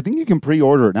it's up. I think you can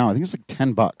pre-order it now. I think it's like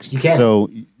 $10. You can. So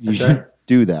you should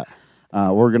do that.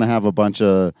 We're going to have a bunch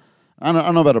of, I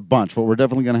don't know about a bunch, but we're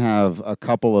definitely going to have a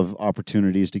couple of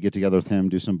opportunities to get together with him,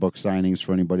 do some book signings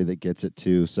for anybody that gets it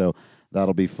too. So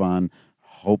that'll be fun.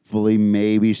 Hopefully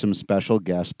maybe some special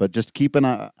guests, but just keep an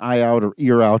eye out or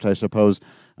ear out, I suppose,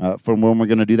 from when we're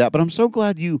going to do that. But I'm so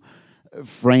glad you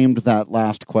framed that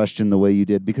last question the way you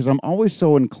did, because I'm always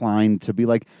so inclined to be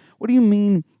like, what do you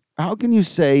mean? How can you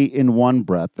say in one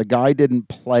breath the guy didn't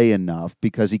play enough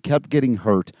because he kept getting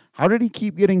hurt? How did he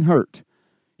keep getting hurt?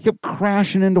 He kept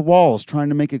crashing into walls trying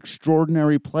to make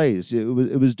extraordinary plays. It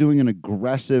was doing an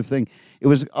aggressive thing. It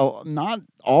was not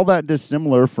all that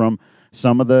dissimilar from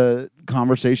some of the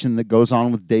conversation that goes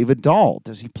on with David Dahl.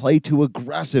 Does he play too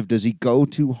aggressive? Does he go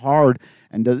too hard?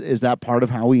 And is that part of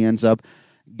how he ends up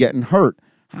getting hurt?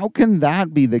 How can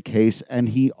that be the case and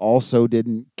he also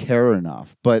didn't care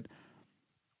enough? But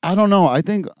I don't know. I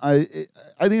think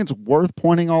it's worth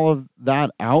pointing all of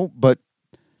that out, but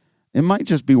it might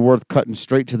just be worth cutting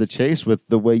straight to the chase with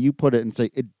the way you put it and say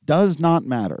it does not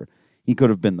matter. He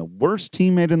could have been the worst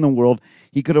teammate in the world.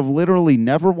 He could have literally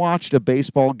never watched a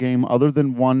baseball game other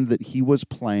than one that he was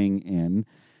playing in,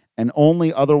 and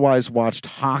only otherwise watched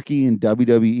hockey and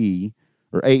WWE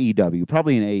or AEW,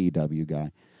 probably an AEW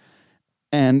guy,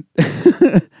 and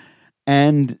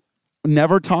and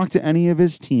never talked to any of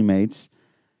his teammates.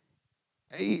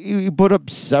 He put up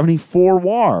 74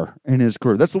 WAR in his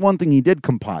career. That's the one thing he did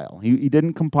compile. He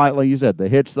didn't compile, like you said, the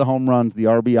hits, the home runs, the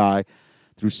RBI,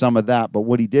 through some of that. But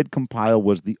what he did compile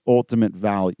was the ultimate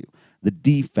value, the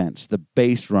defense, the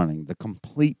base running, the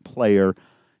complete player.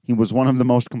 He was one of the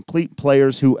most complete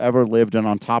players who ever lived. And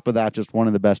on top of that, just one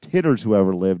of the best hitters who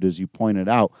ever lived, as you pointed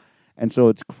out. And so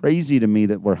it's crazy to me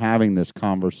that we're having this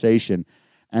conversation.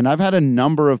 And I've had a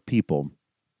number of people,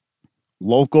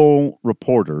 local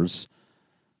reporters,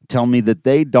 tell me that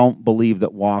they don't believe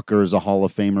that Walker is a Hall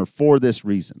of Famer for this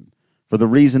reason, for the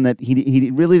reason that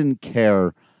he really didn't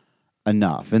care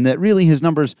enough, and that really his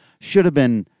numbers should have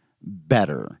been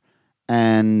better,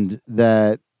 and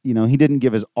that, you know, he didn't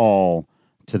give his all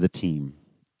to the team.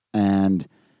 And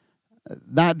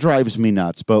that drives me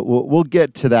nuts, but we'll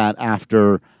get to that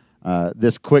after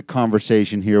this quick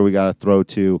conversation here we got to throw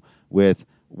to with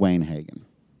Wayne Hagen.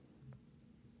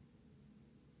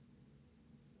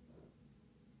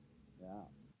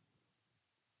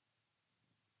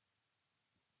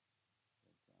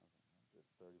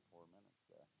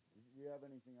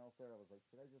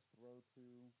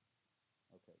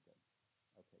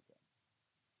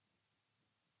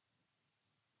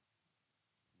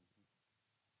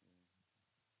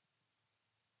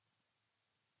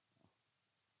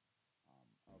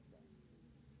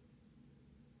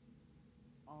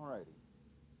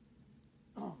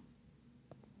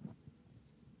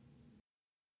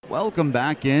 Welcome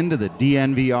back into the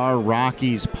DNVR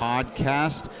Rockies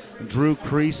podcast. Drew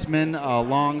Creasman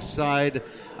alongside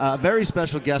a very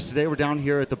special guest today. We're down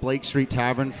here at the Blake Street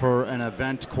Tavern for an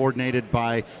event coordinated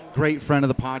by great friend of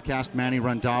the podcast, Manny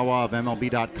Randhawa of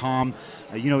MLB.com.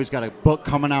 He's got a book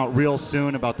coming out real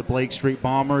soon about the Blake Street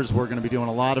Bombers. We're going to be doing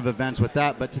a lot of events with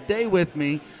that. But today with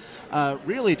me,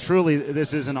 really, truly,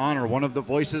 this is an honor. One of the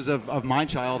voices of my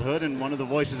childhood, and one of the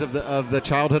voices of the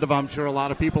childhood of, I'm sure, a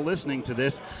lot of people listening to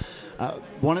this.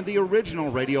 One of the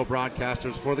original radio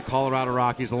broadcasters for the Colorado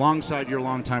Rockies, alongside your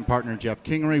longtime partner, Jeff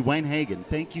Kingery. Wayne Hagen,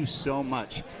 thank you so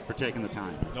much for taking the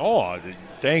time. Oh,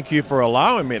 thank you for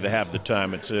allowing me to have the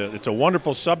time. It's a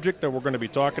wonderful subject that we're going to be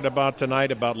talking about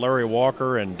tonight, about Larry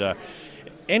Walker and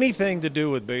anything to do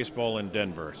with baseball in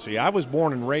Denver. See, I was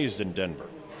born and raised in Denver.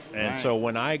 And so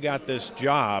when I got this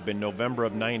job in November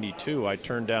of '92, I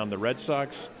turned down the Red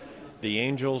Sox, the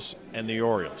Angels, and the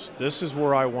Orioles. This is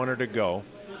where I wanted to go.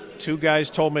 Two guys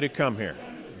told me to come here,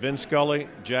 Vin Scully,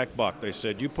 Jack Buck. They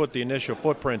said, you put the initial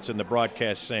footprints in the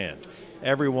broadcast sand.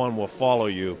 Everyone will follow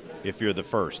you if you're the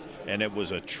first. And it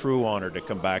was a true honor to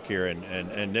come back here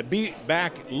and to be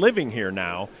back living here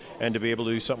now and to be able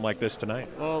to do something like this tonight.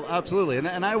 Well, absolutely.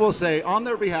 And I will say, on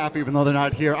their behalf, even though they're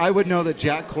not here, I would know that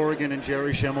Jack Corrigan and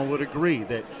Jerry Schimmel would agree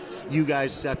that you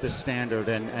guys set the standard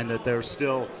and that there's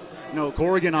still,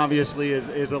 Corrigan obviously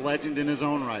is a legend in his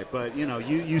own right, but,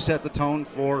 you set the tone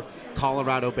for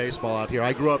Colorado baseball out here.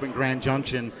 I grew up in Grand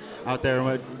Junction out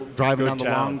there, driving down the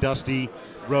long, dusty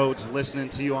roads, listening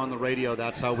to you on the radio.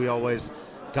 That's how we always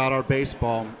got our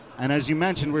baseball. And as you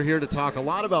mentioned, we're here to talk a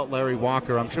lot about Larry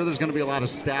Walker. I'm sure there's going to be a lot of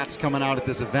stats coming out at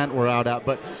this event we're out at,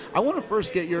 but I want to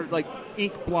first get your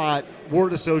ink blot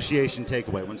word association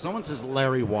takeaway. When someone says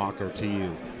Larry Walker to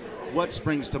you, what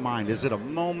springs to mind? Is it a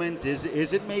moment? Is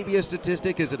it maybe a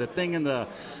statistic? Is it a thing in the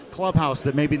clubhouse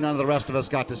that maybe none of the rest of us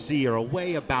got to see, or a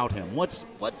way about him? What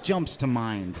jumps to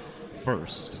mind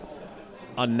first?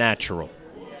 A natural.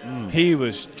 He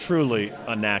was truly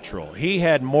a natural. He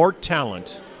had more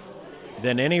talent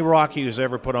than any Rocky who's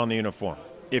ever put on the uniform,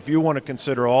 if you want to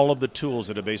consider all of the tools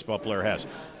that a baseball player has.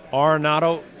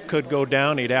 Arenado could go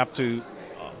down. He'd have to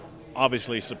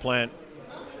obviously supplant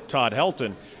Todd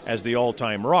Helton as the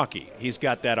all-time Rocky. He's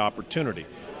got that opportunity.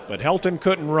 But Helton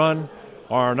couldn't run.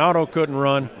 Arenado couldn't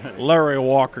run. Larry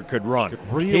Walker could run.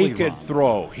 He could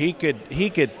throw. He could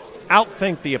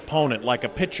outthink the opponent like a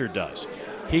pitcher does.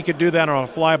 He could do that on a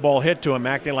fly ball hit to him,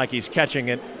 acting like he's catching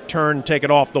it, turn, take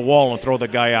it off the wall, and throw the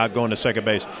guy out going to second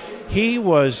base. He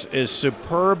was as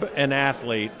superb an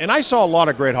athlete, and I saw a lot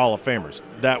of great Hall of Famers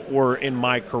that were in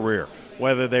my career,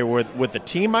 whether they were with the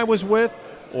team I was with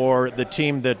or the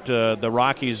team that the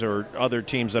Rockies or other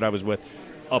teams that I was with.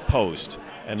 opposed.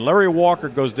 And Larry Walker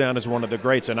goes down as one of the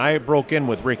greats, and I broke in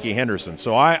with Rickey Henderson.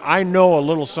 So I know a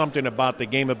little something about the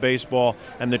game of baseball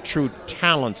and the true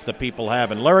talents that people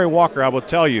have. And Larry Walker, I will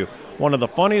tell you, one of the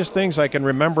funniest things I can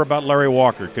remember about Larry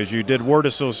Walker, because you did word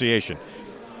association,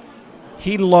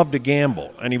 he loved to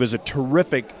gamble, and he was a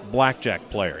terrific blackjack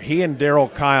player. He and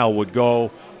Darryl Kyle would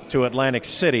go to Atlantic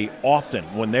City often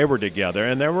when they were together,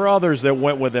 and there were others that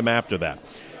went with him after that.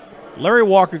 Larry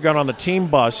Walker got on the team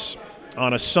bus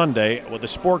on a Sunday with a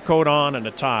sport coat on and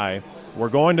a tie. We're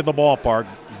going to the ballpark,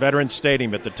 Veterans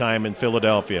Stadium at the time in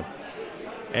Philadelphia,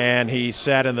 and he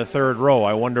sat in the third row.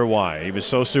 I wonder why. He was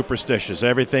so superstitious.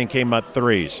 Everything came up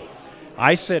threes.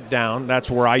 I sit down.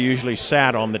 That's where I usually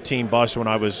sat on the team bus when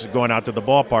I was going out to the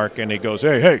ballpark, and he goes,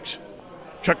 "Hey, Hakes,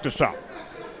 check this out."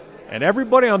 And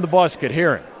everybody on the bus could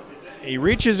hear him. He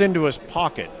reaches into his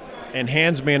pocket and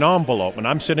hands me an envelope, and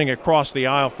I'm sitting across the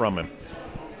aisle from him.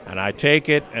 And I take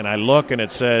it, and I look, and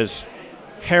it says,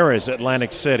 Harrah's,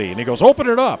 Atlantic City. And he goes, "Open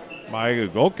it up." I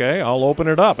go, "Okay, I'll open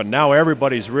it up." And now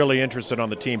everybody's really interested on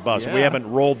the team bus. Yeah. We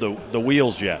haven't rolled the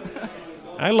wheels yet.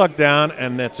 I look down,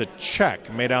 and it's a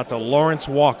check made out to Lawrence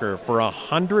Walker for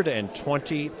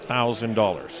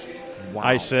 $120,000. Wow.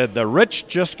 I said, the rich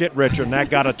just get richer, and that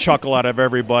got a chuckle out of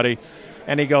everybody.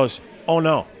 And he goes, "Oh,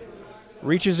 no."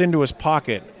 Reaches into his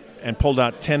pocket and pulled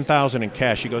out $10,000 in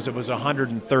cash. He goes, "It was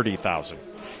 $130,000.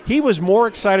 He was more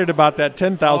excited about that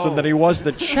 $10,000 than he was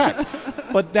the check.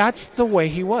 But that's the way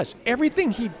he was.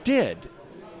 Everything he did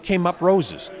came up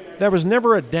roses. There was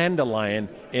never a dandelion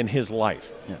in his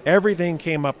life. Yeah. Everything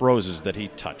came up roses that he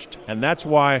touched. And that's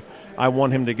why I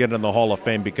want him to get in the Hall of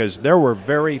Fame, because there were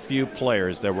very few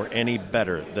players that were any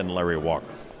better than Larry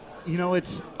Walker. You know,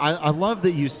 I love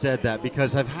that you said that,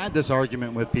 because I've had this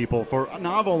argument with people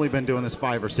now I've only been doing this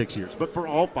 5 or 6 years, but for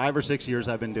all 5 or 6 years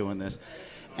I've been doing this.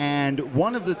 And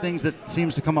one of the things that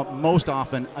seems to come up most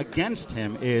often against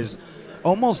him is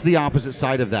almost the opposite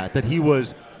side of that he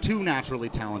was too naturally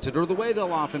talented, or the way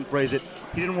they'll often phrase it,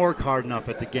 he didn't work hard enough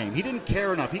at the game. He didn't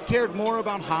care enough. He cared more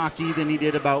about hockey than he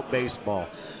did about baseball.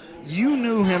 You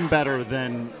knew him better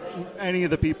than any of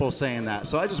the people saying that.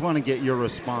 So I just want to get your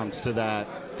response to that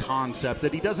concept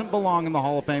that he doesn't belong in the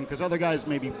Hall of Fame because other guys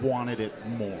maybe wanted it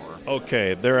more.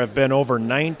 Okay, there have been over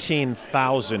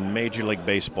 19,000 Major League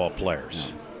Baseball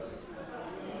players.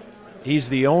 He's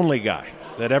the only guy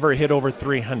that ever hit over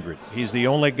 300. He's the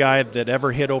only guy that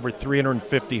ever hit over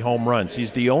 350 home runs.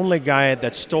 He's the only guy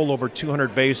that stole over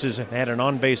 200 bases and had an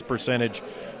on-base percentage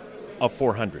of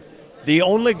 400. The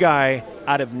only guy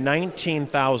out of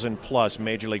 19,000 plus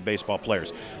Major League Baseball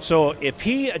players. So if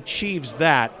he achieves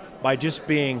that by just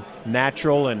being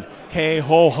natural and hey,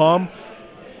 ho, hum,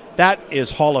 that is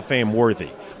Hall of Fame worthy.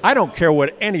 I don't care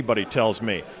what anybody tells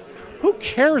me. Who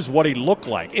cares what he looked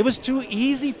like? It was too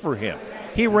easy for him.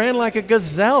 He ran like a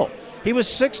gazelle. He was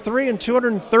 6'3" and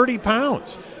 230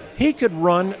 pounds. He could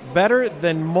run better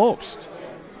than most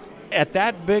at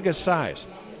that big a size.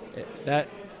 That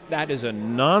is a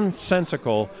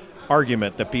nonsensical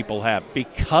argument that people have.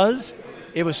 Because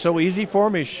it was so easy for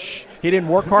him, he didn't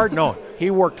work hard? No, he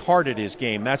worked hard at his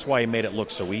game. That's why he made it look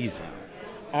so easy.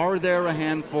 Are there a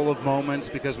handful of moments,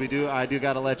 because I do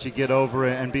got to let you get over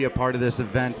it and be a part of this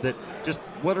event, that just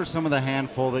what are some of the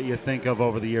handful that you think of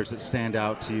over the years that stand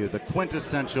out to you, the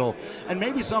quintessential, and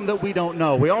maybe some that we don't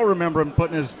know? We all remember him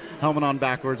putting his helmet on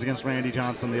backwards against Randy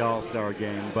Johnson, the All-Star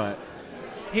game, but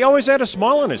he always had a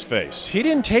smile on his face. He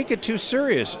didn't take it too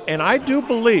serious, and I do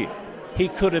believe he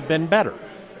could have been better.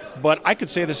 But I could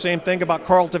say the same thing about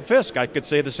Carlton Fisk. I could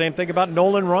say the same thing about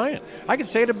Nolan Ryan. I could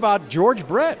say it about George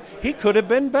Brett. He could have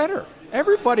been better.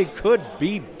 Everybody could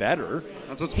be better.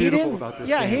 That's what's beautiful about this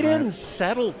game. Yeah, he didn't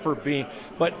settle for being.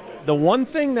 But the one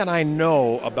thing that I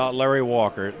know about Larry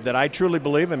Walker that I truly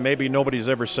believe, and maybe nobody's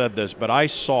ever said this, but I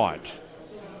saw it.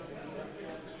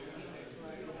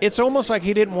 It's almost like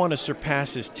he didn't want to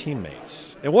surpass his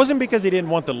teammates. It wasn't because he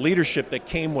didn't want the leadership that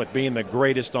came with being the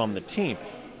greatest on the team.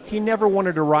 He never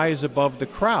wanted to rise above the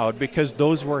crowd because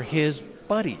those were his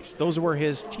buddies. Those were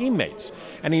his teammates.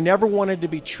 And he never wanted to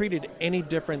be treated any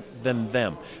different than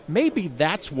them. Maybe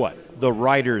that's what the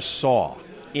writers saw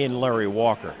in Larry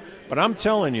Walker. But I'm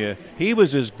telling you, he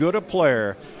was as good a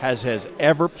player as has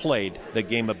ever played the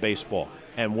game of baseball.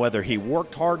 And whether he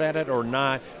worked hard at it or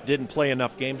not, didn't play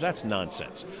enough games, that's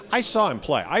nonsense. I saw him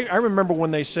play. I remember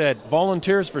when they said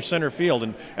volunteers for center field,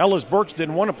 and Ellis Burks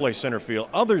didn't want to play center field.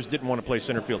 Others didn't want to play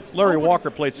center field. Larry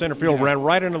Walker played center field, ran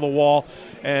right into the wall,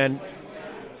 and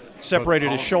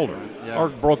separated his shoulder, or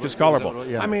broke his collarbone.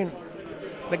 Yeah. I mean,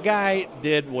 the guy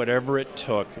did whatever it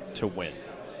took to win.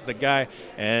 The guy,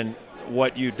 and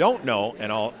what you don't know, and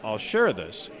I'll share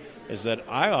this, is that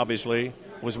I obviously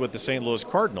was with the St. Louis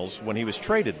Cardinals when he was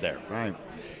traded there. Right.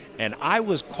 And I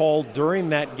was called during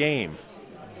that game,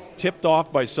 tipped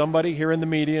off by somebody here in the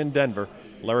media in Denver,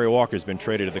 Larry Walker's been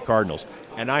traded to the Cardinals.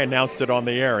 And I announced it on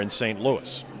the air in St.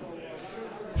 Louis.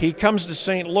 He comes to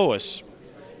St. Louis.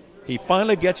 He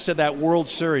finally gets to that World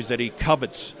Series that he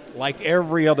covets, like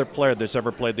every other player that's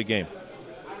ever played the game.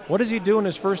 What does he do in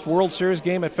his first World Series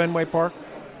game at Fenway Park?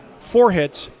 4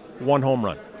 hits, 1 home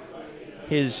run.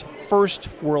 His first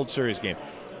World Series game.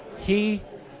 He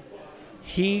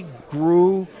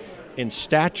grew in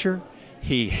stature.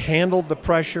 He handled the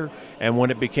pressure. And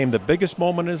when it became the biggest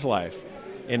moment in his life,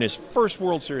 in his first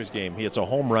World Series game, he hits a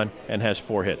home run and has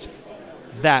 4 hits.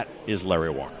 That is Larry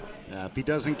Walker. Yeah, if he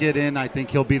doesn't get in, I think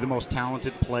he'll be the most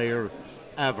talented player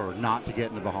ever not to get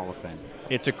into the Hall of Fame.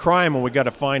 It's a crime, and we got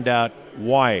to find out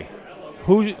why.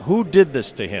 Who did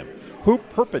this to him? Who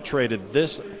perpetrated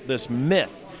this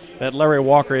myth that Larry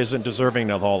Walker isn't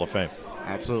deserving of the Hall of Fame?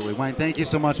 Absolutely. Wayne, thank you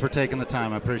so much for taking the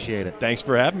time. I appreciate it. Thanks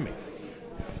for having me.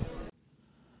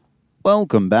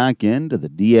 Welcome back into the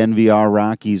DNVR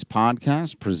Rockies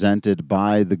podcast presented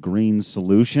by The Green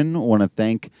Solution. I want to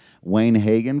thank Wayne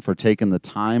Hagan for taking the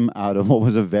time out of what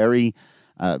was a very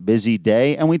busy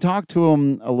day. And we talked to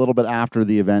him a little bit after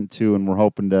the event, too, and we're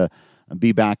hoping to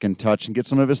be back in touch and get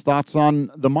some of his thoughts on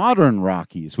the modern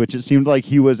Rockies, which it seemed like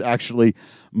he was actually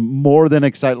more than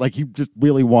excited. Like he just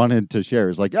really wanted to share.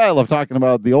 He's like, yeah, I love talking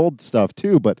about the old stuff,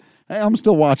 too, but hey, I'm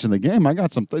still watching the game. I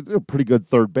got some pretty good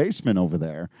third baseman over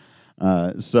there.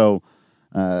 So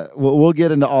we'll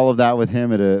get into all of that with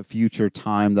him at a future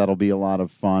time. That'll be a lot of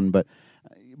fun. But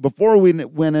before we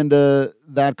went into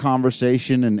that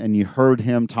conversation and you heard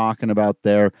him talking about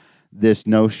this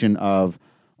notion of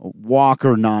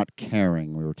Walker not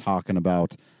caring, we were talking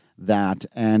about that.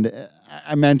 And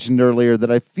I mentioned earlier that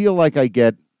I feel like I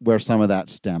get where some of that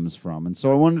stems from. And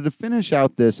so I wanted to finish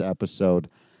out this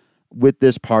episode with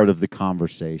this part of the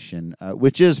conversation,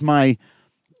 which is my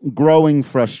growing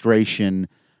frustration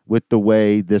with the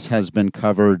way this has been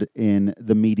covered in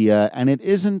the media. And it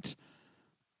isn't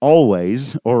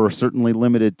always, or certainly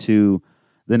limited to,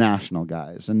 the national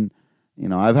guys. And, you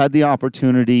know, I've had the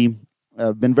opportunity,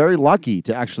 been very lucky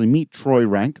to actually meet Troy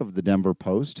Renck of the Denver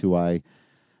Post, who I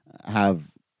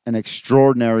have an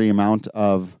extraordinary amount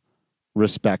of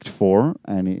respect for.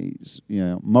 And he's, you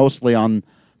know, mostly on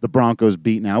the Broncos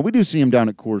beat now. We do see him down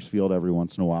at Coors Field every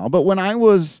once in a while. But when I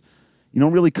was, you know,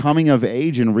 really coming of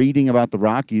age and reading about the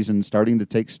Rockies and starting to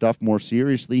take stuff more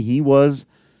seriously, he was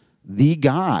the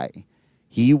guy.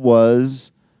 He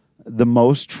was the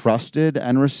most trusted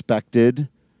and respected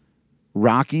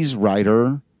Rockies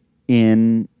writer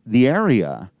in the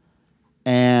area.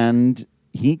 And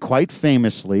he quite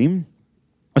famously,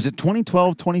 was it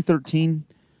 2012, 2013?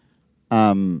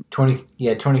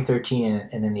 2013,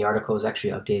 and then the article was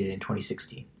actually updated in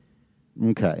 2016.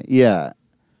 Okay, yeah.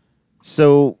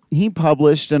 So he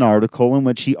published an article in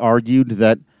which he argued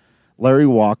that Larry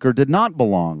Walker did not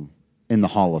belong in the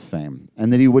Hall of Fame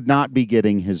and that he would not be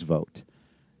getting his vote.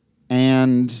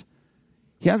 And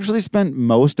he actually spent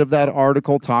most of that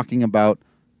article talking about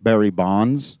Barry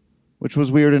Bonds, which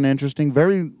was weird and interesting.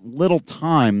 Very little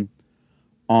time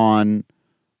on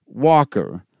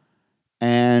Walker.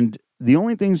 And the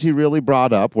only things he really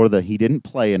brought up were that he didn't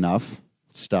play enough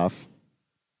stuff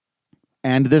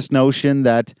and this notion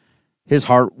that his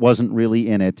heart wasn't really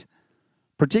in it,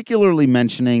 particularly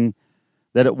mentioning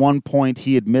that at one point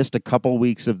he had missed a couple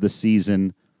weeks of the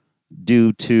season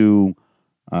due to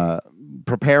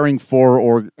preparing for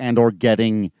or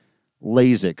getting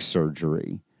LASIK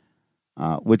surgery,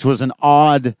 which was an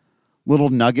odd little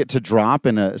nugget to drop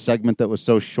in a segment that was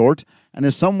so short and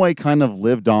in some way kind of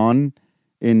lived on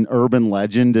in urban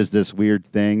legend as this weird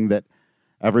thing that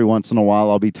every once in a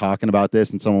while I'll be talking about this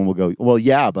and someone will go, well,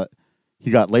 yeah, but he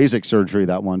got LASIK surgery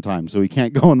that one time, so he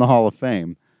can't go in the Hall of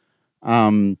Fame.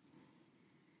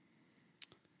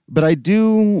 But I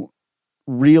do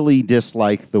really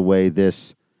dislike the way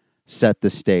this set the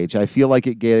stage. I feel like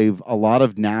it gave a lot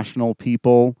of national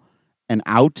people an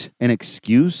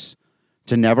excuse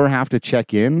to never have to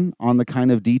check in on the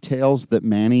kind of details that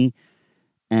Manny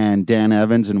and Dan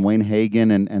Evans and Wayne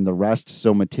Hagan and the rest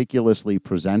so meticulously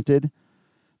presented.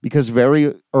 Because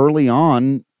very early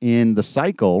on in the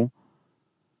cycle,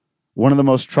 one of the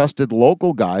most trusted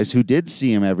local guys who did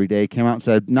see him every day came out and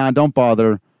said, nah, don't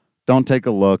bother. Don't take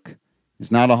a look.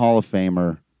 He's not a Hall of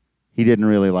Famer. He didn't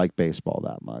really like baseball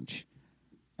that much.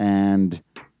 And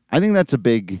I think that's a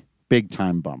big, big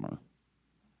time bummer.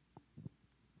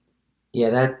 Yeah,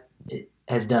 that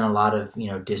has done a lot of,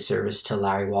 disservice to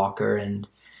Larry Walker. And,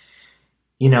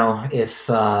 if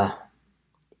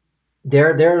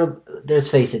let's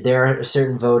face it, there are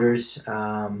certain voters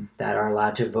that are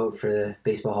allowed to vote for the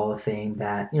Baseball Hall of Fame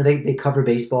that, they cover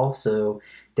baseball, so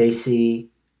they see,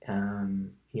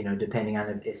 depending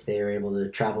on if they're able to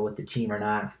travel with the team or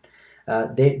not,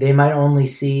 they might only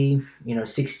see,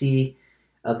 60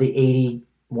 of the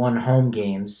 81 home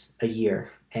games a year,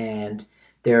 and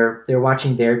they're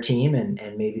watching their team, and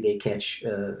maybe they catch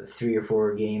 3 or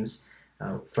 4 games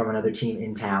from another team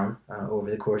in town over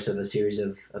the course of a series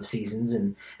of seasons,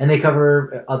 and they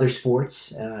cover other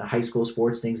sports, high school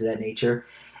sports, things of that nature.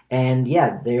 And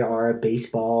yeah, they are a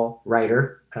baseball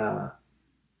writer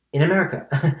in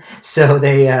America, so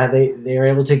they are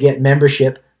able to get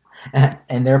membership,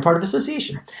 and they're a part of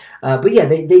association. But yeah,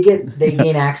 they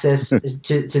gain access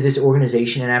to this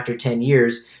organization, and after 10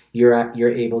 years, you're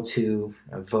able to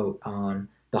vote on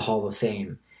the Hall of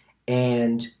Fame.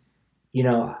 And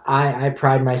I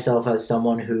pride myself as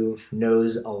someone who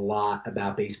knows a lot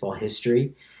about baseball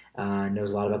history,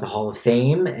 knows a lot about the Hall of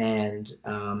Fame, and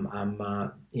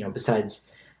I'm besides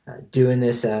doing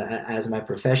this as my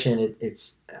profession,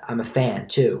 I'm a fan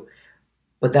too.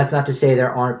 But that's not to say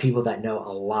there aren't people that know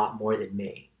a lot more than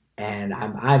me, and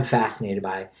I'm fascinated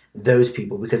by those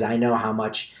people because I know how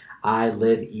much I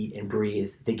live, eat, and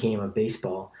breathe the game of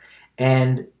baseball.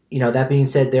 And that being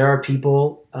said, there are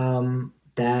people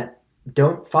that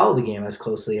don't follow the game as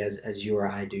closely as you or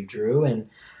I do, Drew, and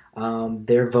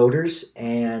they're voters,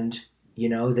 and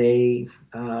they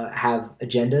have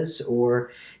agendas,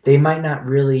 or they might not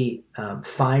really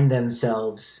find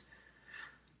themselves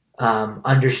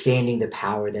understanding the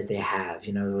power that they have.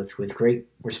 With great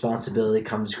responsibility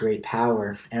comes great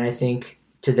power, and I think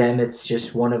to them it's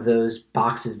just one of those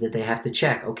boxes that they have to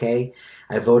check. Okay,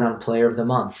 I vote on Player of the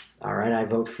Month. All right, I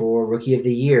vote for Rookie of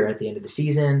the Year at the end of the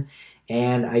season.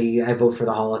 And I vote for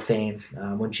the Hall of Fame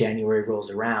when January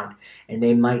rolls around. And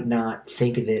they might not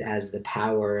think of it as the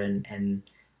power, and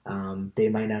they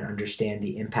might not understand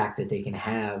the impact that they can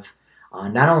have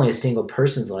on not only a single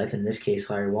person's life, in this case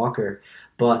Larry Walker,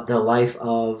 but the life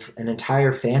of an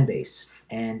entire fan base.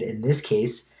 And in this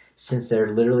case, since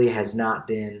there literally has not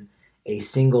been a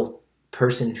single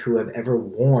person who have ever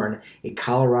worn a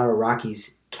Colorado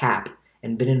Rockies cap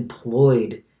and been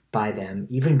employed by them,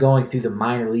 even going through the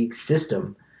minor league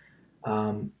system,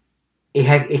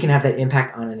 it can have that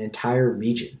impact on an entire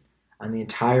region, on the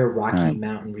entire Rocky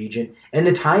Mountain region and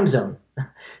the time zone.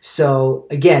 So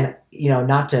again,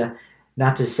 not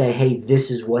to say, hey, this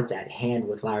is what's at hand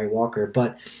with Larry Walker,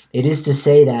 but it is to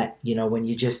say that, when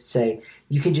you just say,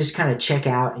 you can just kind of check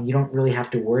out and you don't really have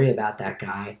to worry about that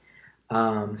guy.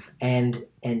 And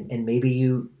maybe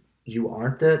you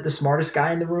aren't the smartest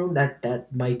guy in the room. That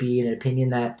might be an opinion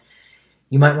that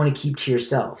you might want to keep to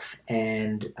yourself.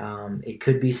 And it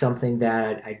could be something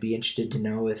that I'd be interested to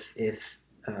know if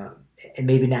and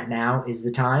maybe not now is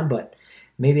the time, but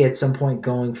maybe at some point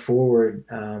going forward,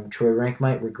 Troy Rank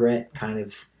might regret kind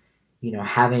of,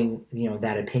 having,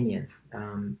 that opinion.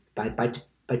 By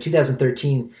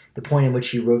 2013, the point in which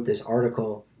he wrote this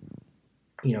article,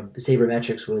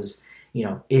 sabermetrics was,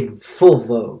 in full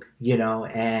vogue,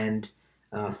 and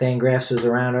Fangraphs was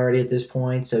around already at this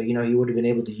point. So, he would have been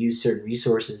able to use certain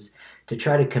resources to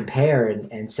try to compare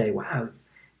and say, wow,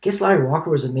 I guess Larry Walker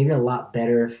was maybe a lot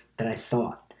better than I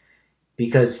thought.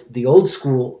 Because the old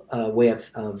school way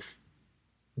of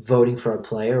voting for a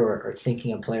player or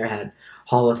thinking a player had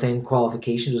Hall of Fame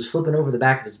qualifications was flipping over the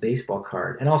back of his baseball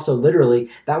card. And also, literally,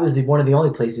 that was one of the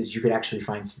only places you could actually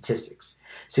find statistics.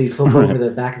 So you'd flip over the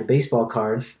back of the baseball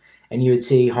card, and you would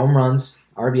see home runs,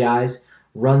 RBIs,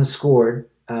 runs scored.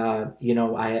 I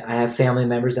have family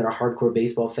members that are hardcore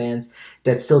baseball fans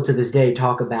that still to this day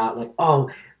talk about, like,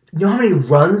 oh, you know how many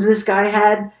runs this guy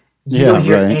had? You don't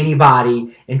hear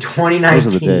anybody in 2019.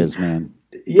 Those are the days, man.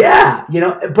 Yeah,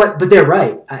 but they're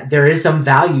right. There is some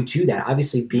value to that.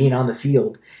 Obviously, being on the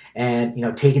field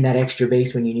and taking that extra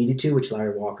base when you needed to, which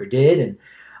Larry Walker did. And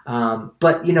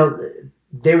but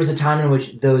there was a time in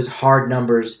which those hard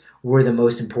numbers were the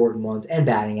most important ones, and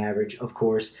batting average, of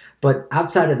course. But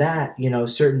outside of that,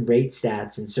 certain rate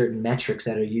stats and certain metrics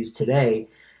that are used today,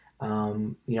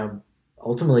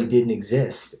 ultimately didn't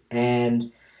exist.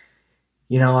 And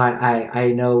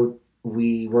I know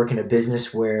we work in a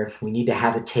business where we need to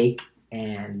have a take,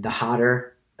 and the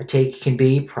hotter a take can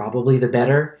be, probably the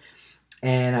better.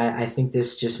 And I think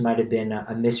this just might have been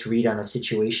a misread on a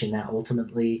situation that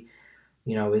ultimately,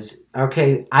 is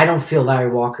okay. I don't feel Larry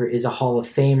Walker is a Hall of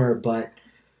Famer, but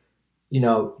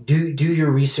do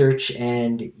your research,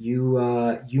 and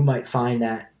you might find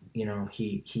that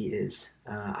he is.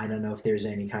 I don't know if there's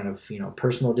any kind of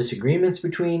personal disagreements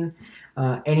between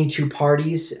any two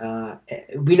parties.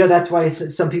 We know that's why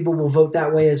some people will vote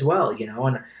that way as well.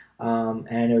 And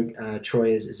I know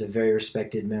Troy is a very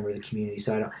respected member of the community,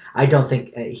 so I don't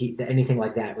think anything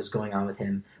like that was going on with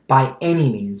him by any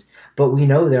means. But we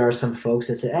know there are some folks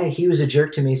that say, "Hey, he was a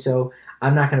jerk to me, so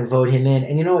I'm not going to vote him in."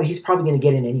 And you know what? He's probably going to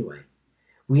get in anyway.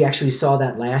 We actually saw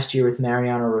that last year with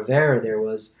Mariano Rivera. There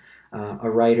was a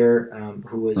writer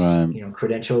who was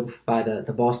credentialed by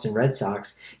the Boston Red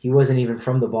Sox. He wasn't even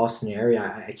from the Boston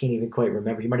area. I can't even quite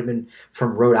remember. He might have been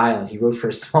from Rhode Island. He wrote for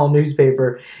a small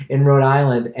newspaper in Rhode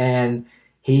Island, and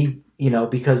he,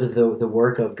 because of the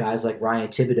work of guys like Ryan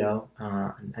Thibodeau,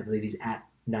 I believe he's at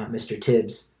Not Mr.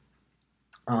 Tibbs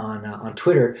on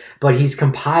Twitter, but he's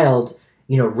compiled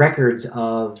records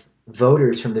of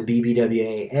voters from the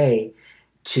BBWAA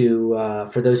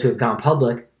for those who have gone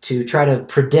public, to try to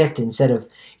predict, instead of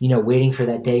waiting for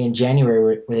that day in January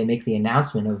where they make the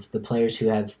announcement of the players who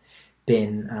have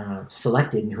been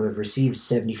selected and who have received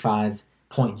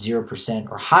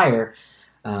 75.0% or higher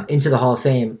into the Hall of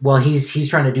Fame. Well, he's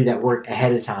trying to do that work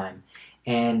ahead of time,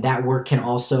 and that work can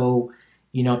also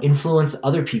influence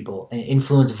other people and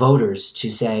influence voters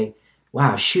to say,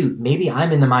 wow, shoot, maybe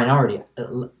I'm in the minority.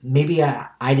 Maybe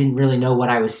I didn't really know what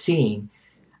I was seeing.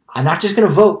 I'm not just going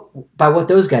to vote by what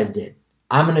those guys did.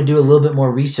 I'm going to do a little bit more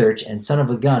research, and son of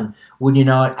a gun, wouldn't you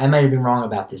know it, I might have been wrong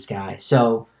about this guy.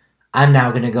 So I'm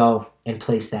now going to go and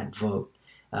place that vote.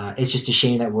 It's just a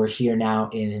shame that we're here now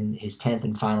in his 10th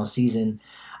and final season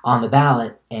on the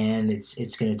ballot, and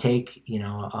it's going to take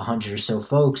 100 or so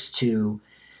folks to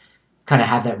kind of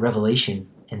have that revelation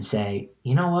and say,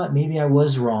 you know what, maybe I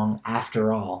was wrong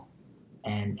after all,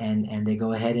 and they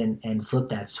go ahead and flip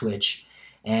that switch.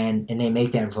 And they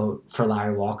make that vote for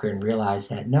Larry Walker and realize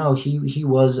that, no, he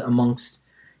was amongst,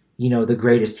 the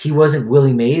greatest. He wasn't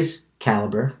Willie Mays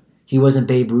caliber. He wasn't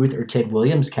Babe Ruth or Ted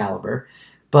Williams caliber,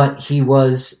 but he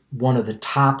was one of the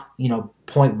top,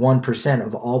 0.1%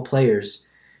 of all players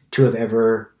to have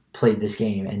ever played this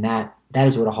game. And that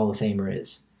is what a Hall of Famer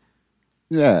is.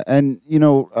 Yeah. And,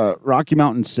 Rocky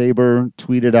Mountain Saber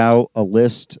tweeted out a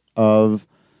list of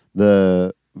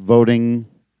the voting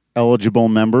eligible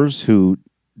members who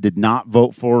did not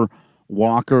vote for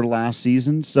Walker last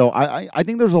season. So I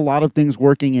think there's a lot of things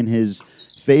working in his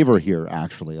favor here,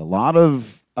 actually. A lot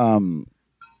of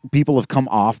people have come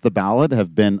off the ballot,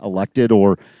 have been elected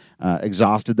or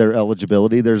exhausted their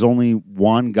eligibility. There's only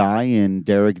one guy in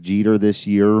Derek Jeter this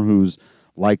year who's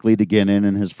likely to get in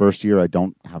his first year. I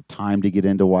don't have time to get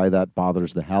into why that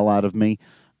bothers the hell out of me.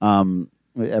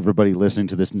 Everybody listening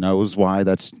to this knows why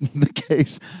that's the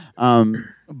case.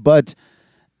 But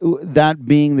that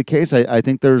being the case, I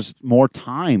think there's more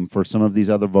time for some of these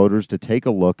other voters to take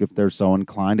a look if they're so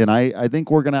inclined. And I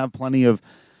think we're going to have plenty of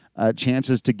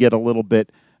chances to get a little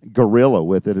bit guerrilla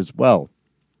with it as well.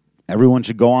 Everyone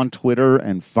should go on Twitter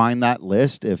and find that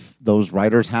list. If those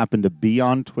writers happen to be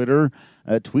on Twitter,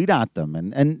 tweet at them.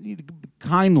 And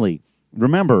kindly,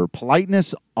 remember,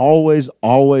 politeness always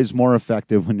more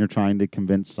effective when you're trying to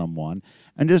convince someone.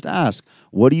 And just ask,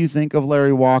 what do you think of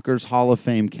Larry Walker's Hall of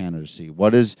Fame candidacy?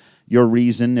 What is your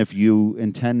reason if you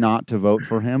intend not to vote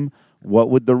for him? What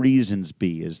would the reasons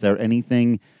be? Is there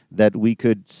anything that we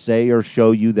could say or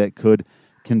show you that could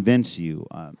convince you?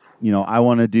 I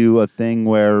want to do a thing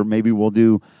where maybe we'll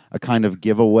do a kind of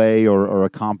giveaway or a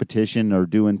competition or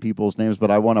doing people's names, but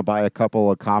I want to buy a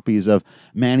couple of copies of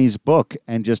Manny's book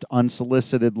and just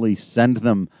unsolicitedly send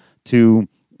them to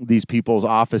these people's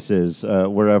offices,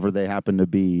 wherever they happen to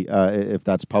be, if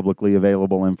that's publicly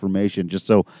available information, just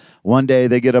so one day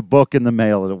they get a book in the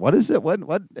mail. What is it?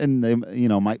 What? And they,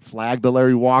 might flag the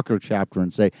Larry Walker chapter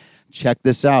and say, check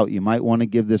this out. You might want to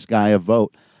give this guy a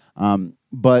vote.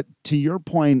 But to your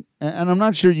point, and I'm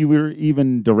not sure you were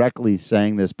even directly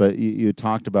saying this, but you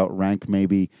talked about Rank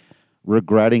maybe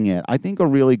regretting it. I think a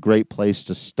really great place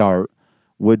to start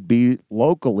would be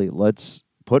locally. Let's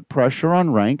put pressure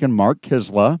on Rank and Mark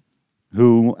Kisla,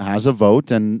 who has a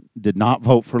vote and did not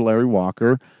vote for Larry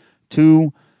Walker,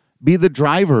 to be the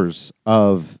drivers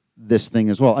of this thing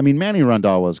as well. I mean, Manny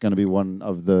Randhawa is going to be one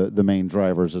of the main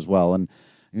drivers as well. And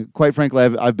quite frankly,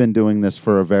 I've been doing this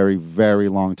for a very, very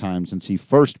long time since he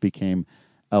first became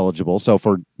eligible. So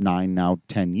for 9, now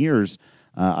 10 years,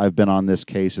 I've been on this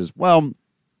case as well.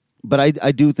 But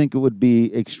I do think it would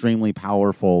be extremely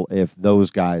powerful if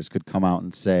those guys could come out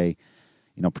and say,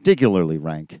 particularly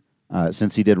Rank,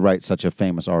 since he did write such a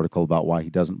famous article about why he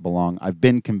doesn't belong. I've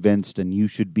been convinced, and you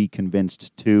should be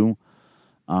convinced too.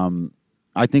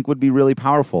 I think would be really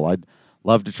powerful. I'd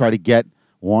love to try to get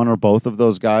one or both of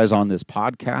those guys on this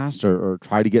podcast or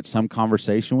try to get some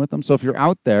conversation with them. So if you're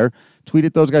out there, tweet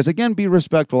at those guys. Again, be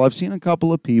respectful. I've seen a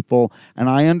couple of people, and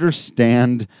I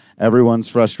understand everyone's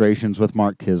frustrations with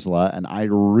Mark Kiszla, and I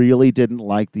really didn't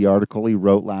like the article he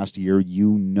wrote last year.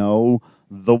 You know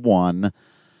the one.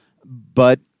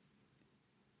 But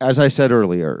as I said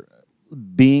earlier,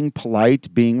 being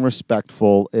polite, being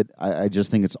respectful, I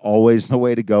just think it's always the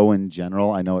way to go in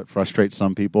general. I know it frustrates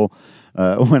some people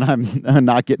when I'm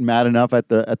not getting mad enough at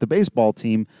the baseball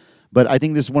team, but I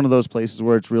think this is one of those places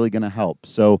where it's really going to help.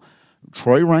 So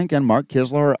Troy Renck and Mark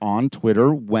Kiszla are on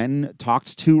Twitter. When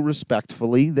talked to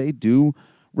respectfully, they do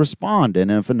respond. And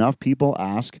if enough people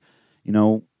ask,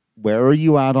 where are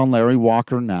you at on Larry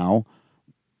Walker now?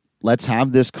 Let's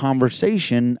have this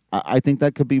conversation. I think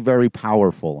that could be very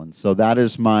powerful. And so that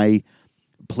is my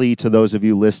plea to those of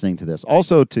you listening to this.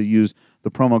 Also to use the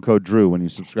promo code Drew when you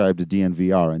subscribe to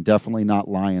DNVR, and definitely not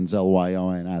Lions,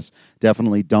 Lyons.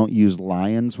 Definitely don't use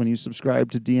Lions when you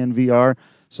subscribe to DNVR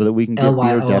so that we can get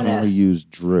beer. Definitely use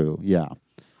Drew. Yeah.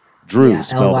 Drew,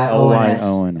 spelled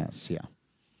Lyons. Yeah.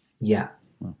 Yeah.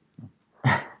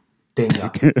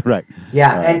 Bingo. Right.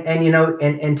 Yeah.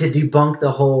 And to debunk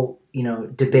the whole,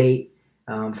 debate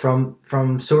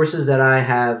from sources that I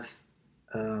have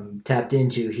tapped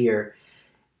into here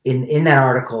in that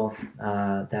article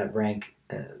that Renck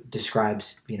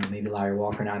describes, maybe Larry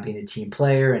Walker not being a team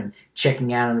player and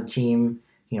checking out on the team,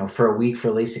 for a week for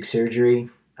LASIK surgery.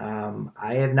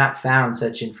 I have not found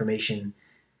such information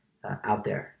out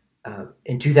there.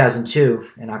 In 2002,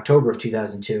 in October of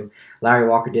 2002, Larry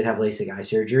Walker did have LASIK eye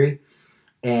surgery,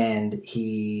 and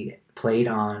he played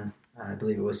on, I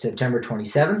believe it was September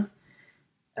 27th,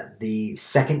 the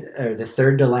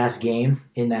third to last game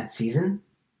in that season,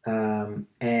 and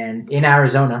in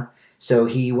Arizona. So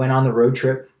he went on the road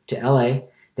trip to LA,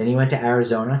 then he went to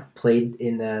Arizona, played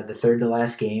in the third to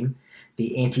last game,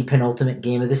 the anti-penultimate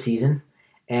game of the season,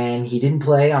 and he didn't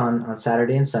play on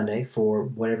Saturday and Sunday for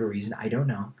whatever reason, I don't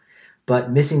know.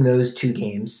 But missing those 2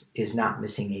 games is not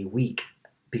missing a week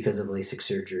because of LASIK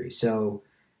surgery. So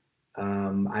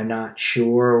I'm not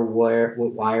sure what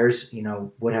wires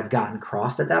would have gotten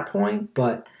crossed at that point,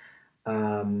 but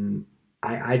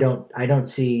I don't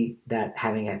see that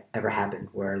having ever happened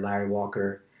where Larry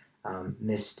Walker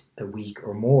missed a week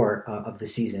or more of the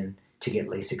season to get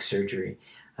LASIK surgery.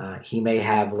 He may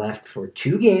have left for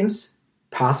 2 games,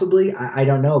 possibly. I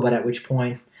don't know, but at which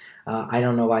point I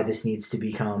don't know why this needs to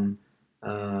become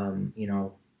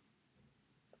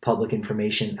public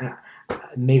information.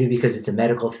 Maybe because it's a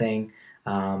medical thing.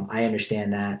 I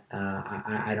understand that.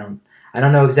 I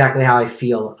don't know exactly how I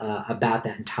feel about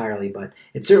that entirely, but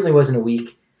it certainly wasn't a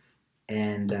week,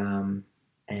 and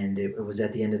it was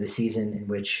at the end of the season in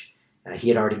which he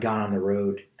had already gone on the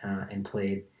road and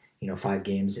played 5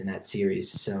 games in that series.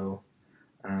 So,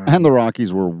 and the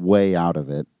Rockies were way out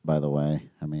of it, by the way.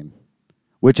 I mean,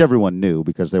 which everyone knew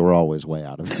because they were always way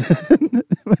out of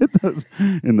it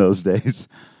in those days.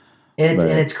 And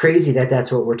it's crazy that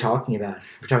that's what we're talking about.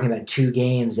 We're talking about 2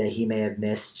 games that he may have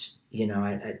missed,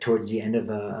 towards the end of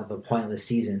a pointless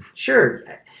season. Sure,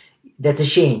 that's a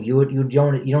shame. You don't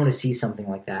want to see something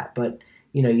like that. But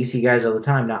you see guys all the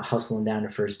time not hustling down to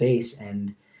first base,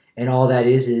 and all that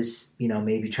is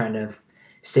maybe trying to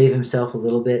save himself a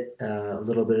little bit of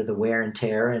the wear and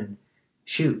tear. And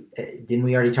shoot, didn't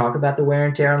we already talk about the wear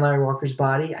and tear on Larry Walker's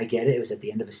body? I get it. It was at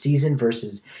the end of a season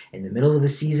versus in the middle of the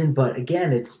season. But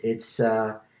again, it's these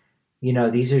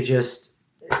are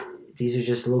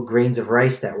just little grains of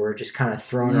rice that were just kind of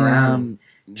thrown around,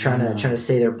 trying to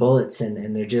say they're bullets,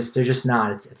 and they're just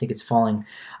not. I think it's falling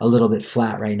a little bit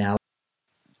flat right now.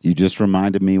 You just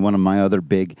reminded me one of my other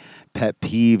big pet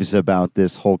peeves about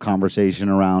this whole conversation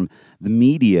around the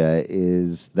media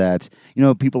is that,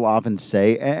 people often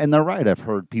say, and they're right, I've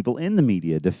heard people in the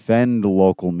media defend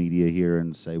local media here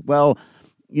and say, well,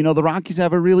 the Rockies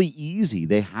have it really easy.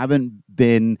 They haven't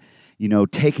been,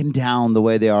 taken down the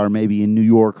way they are maybe in New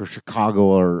York or Chicago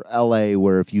or LA,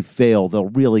 where if you fail, they'll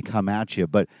really come at you.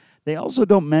 But they also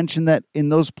don't mention that in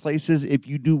those places, if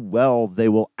you do well, they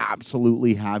will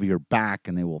absolutely have your back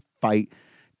and they will fight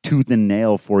tooth and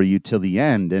nail for you till the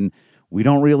end. And we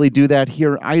don't really do that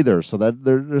here either. So that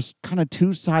there's kind of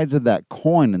 2 sides of that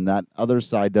coin, and that other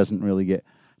side doesn't really get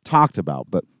talked about.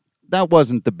 But that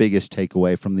wasn't the biggest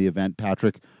takeaway from the event,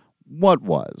 Patrick. What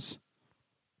was?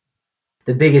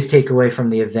 The biggest takeaway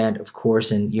from the event, of course,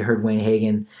 and you heard Wayne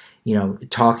Hagan,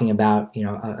 talking about,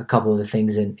 a couple of the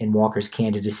things in Walker's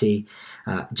candidacy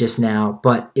just now,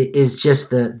 but it is just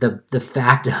the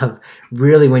fact of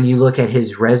really when you look at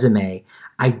his resume,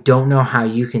 I don't know how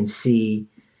you can see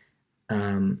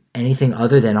anything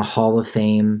other than a Hall of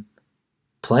Fame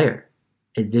player.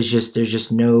 There's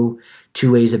just no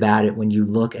two ways about it when you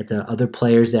look at the other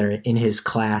players that are in his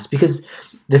class. Because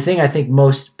the thing I think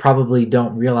most probably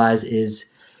don't realize is,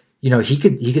 he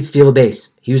could steal a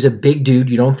base. He was a big dude.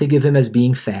 You don't think of him as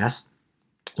being fast.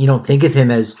 You don't think of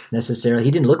him as necessarily,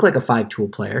 he didn't look like a 5-tool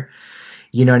player.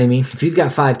 You know what I mean? If you've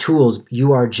got 5 tools,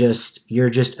 you're just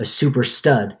a super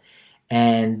stud.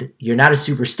 And you're not a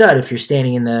super stud if you're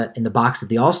standing in the box at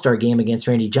the All-Star game against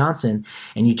Randy Johnson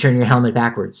and you turn your helmet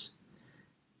backwards.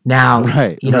 Now,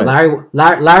 right.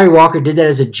 Larry Walker did that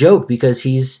as a joke because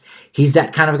he's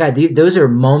that kind of a guy. Those are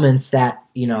moments that,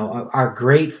 are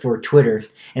great for Twitter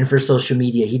and for social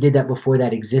media. He did that before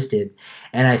that existed.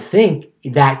 And I think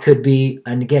that could be,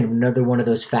 and again, another one of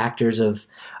those factors of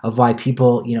why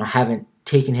people, haven't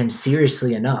taken him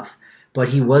seriously enough. But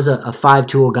he was a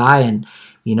 5-tool guy, and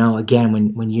again,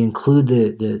 when you include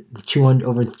the 200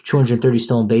 over 230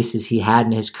 stolen bases he had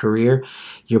in his career,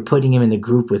 you're putting him in the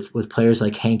group with players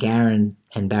like Hank Aaron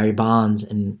and Barry Bonds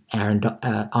and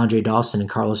Andre Dawson and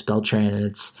Carlos Beltran,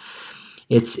 and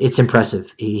it's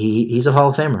impressive. He's a Hall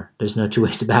of Famer. There's no two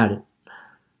ways about it.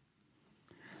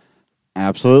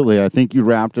 Absolutely. I think you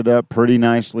wrapped it up pretty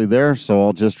nicely there. So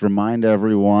I'll just remind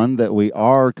everyone that we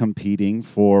are competing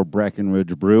for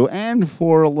Breckenridge Brew and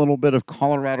for a little bit of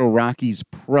Colorado Rockies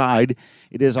pride.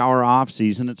 It is our off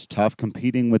season. It's tough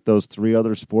competing with those 3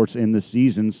 other sports in the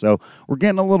season. So we're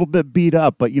getting a little bit beat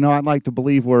up. But, I'd like to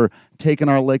believe we're taking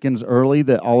our lickings early,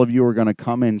 that all of you are going to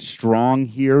come in strong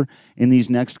here in these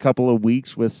next couple of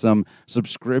weeks with some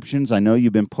subscriptions. I know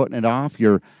you've been putting it off.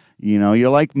 You're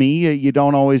like me. You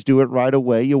don't always do it right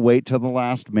away. You wait till the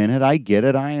last minute. I get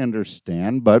it. I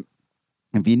understand. But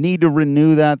if you need to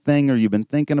renew that thing, or you've been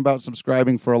thinking about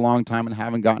subscribing for a long time and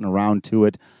haven't gotten around to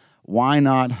it, why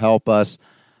not help us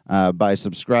by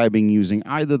subscribing using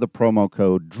either the promo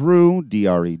code DREW,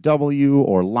 DREW,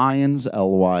 or LYONS,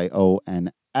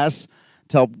 LYONS,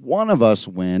 to help one of us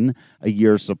win a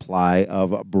year's supply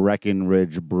of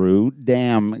Breckenridge Brew.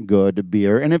 Damn good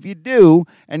beer. And if you do,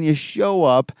 and you show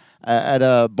up at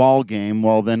a ball game,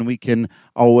 well, then we can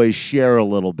always share a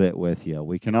little bit with you.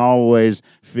 We can always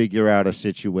figure out a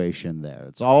situation there.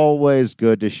 It's always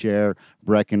good to share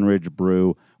Breckenridge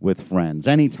Brew with friends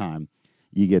anytime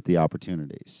you get the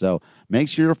opportunity. So make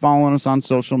sure you're following us on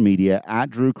social media at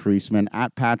Drew Creasman,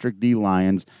 at Patrick D.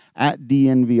 Lyons, at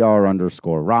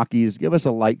DNVR_Rockies. Give us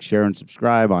a like, share, and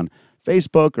subscribe on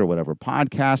Facebook or whatever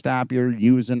podcast app you're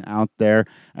using out there.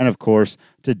 And, of course,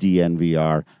 to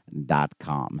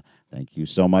DNVR.com. Thank you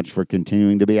so much for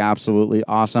continuing to be absolutely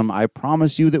awesome. I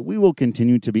promise you that we will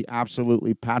continue to be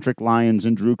absolutely Patrick Lyons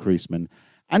and Drew Creasman.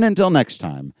 And until next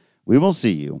time, we will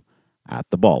see you at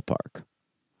the ballpark.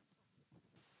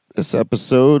 This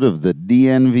episode of the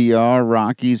DNVR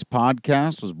Rockies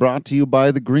podcast was brought to you by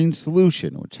The Green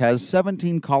Solution, which has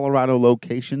 17 Colorado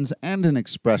locations and an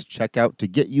express checkout to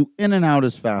get you in and out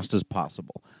as fast as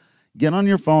possible. Get on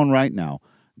your phone right now.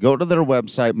 Go to their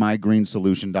website,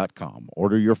 mygreensolution.com.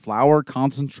 Order your flour,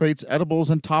 concentrates, edibles,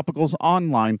 and topicals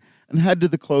online and head to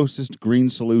the closest Green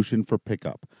Solution for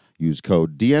pickup. Use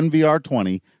code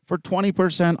DNVR20 for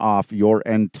 20% off your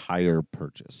entire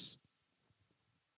purchase.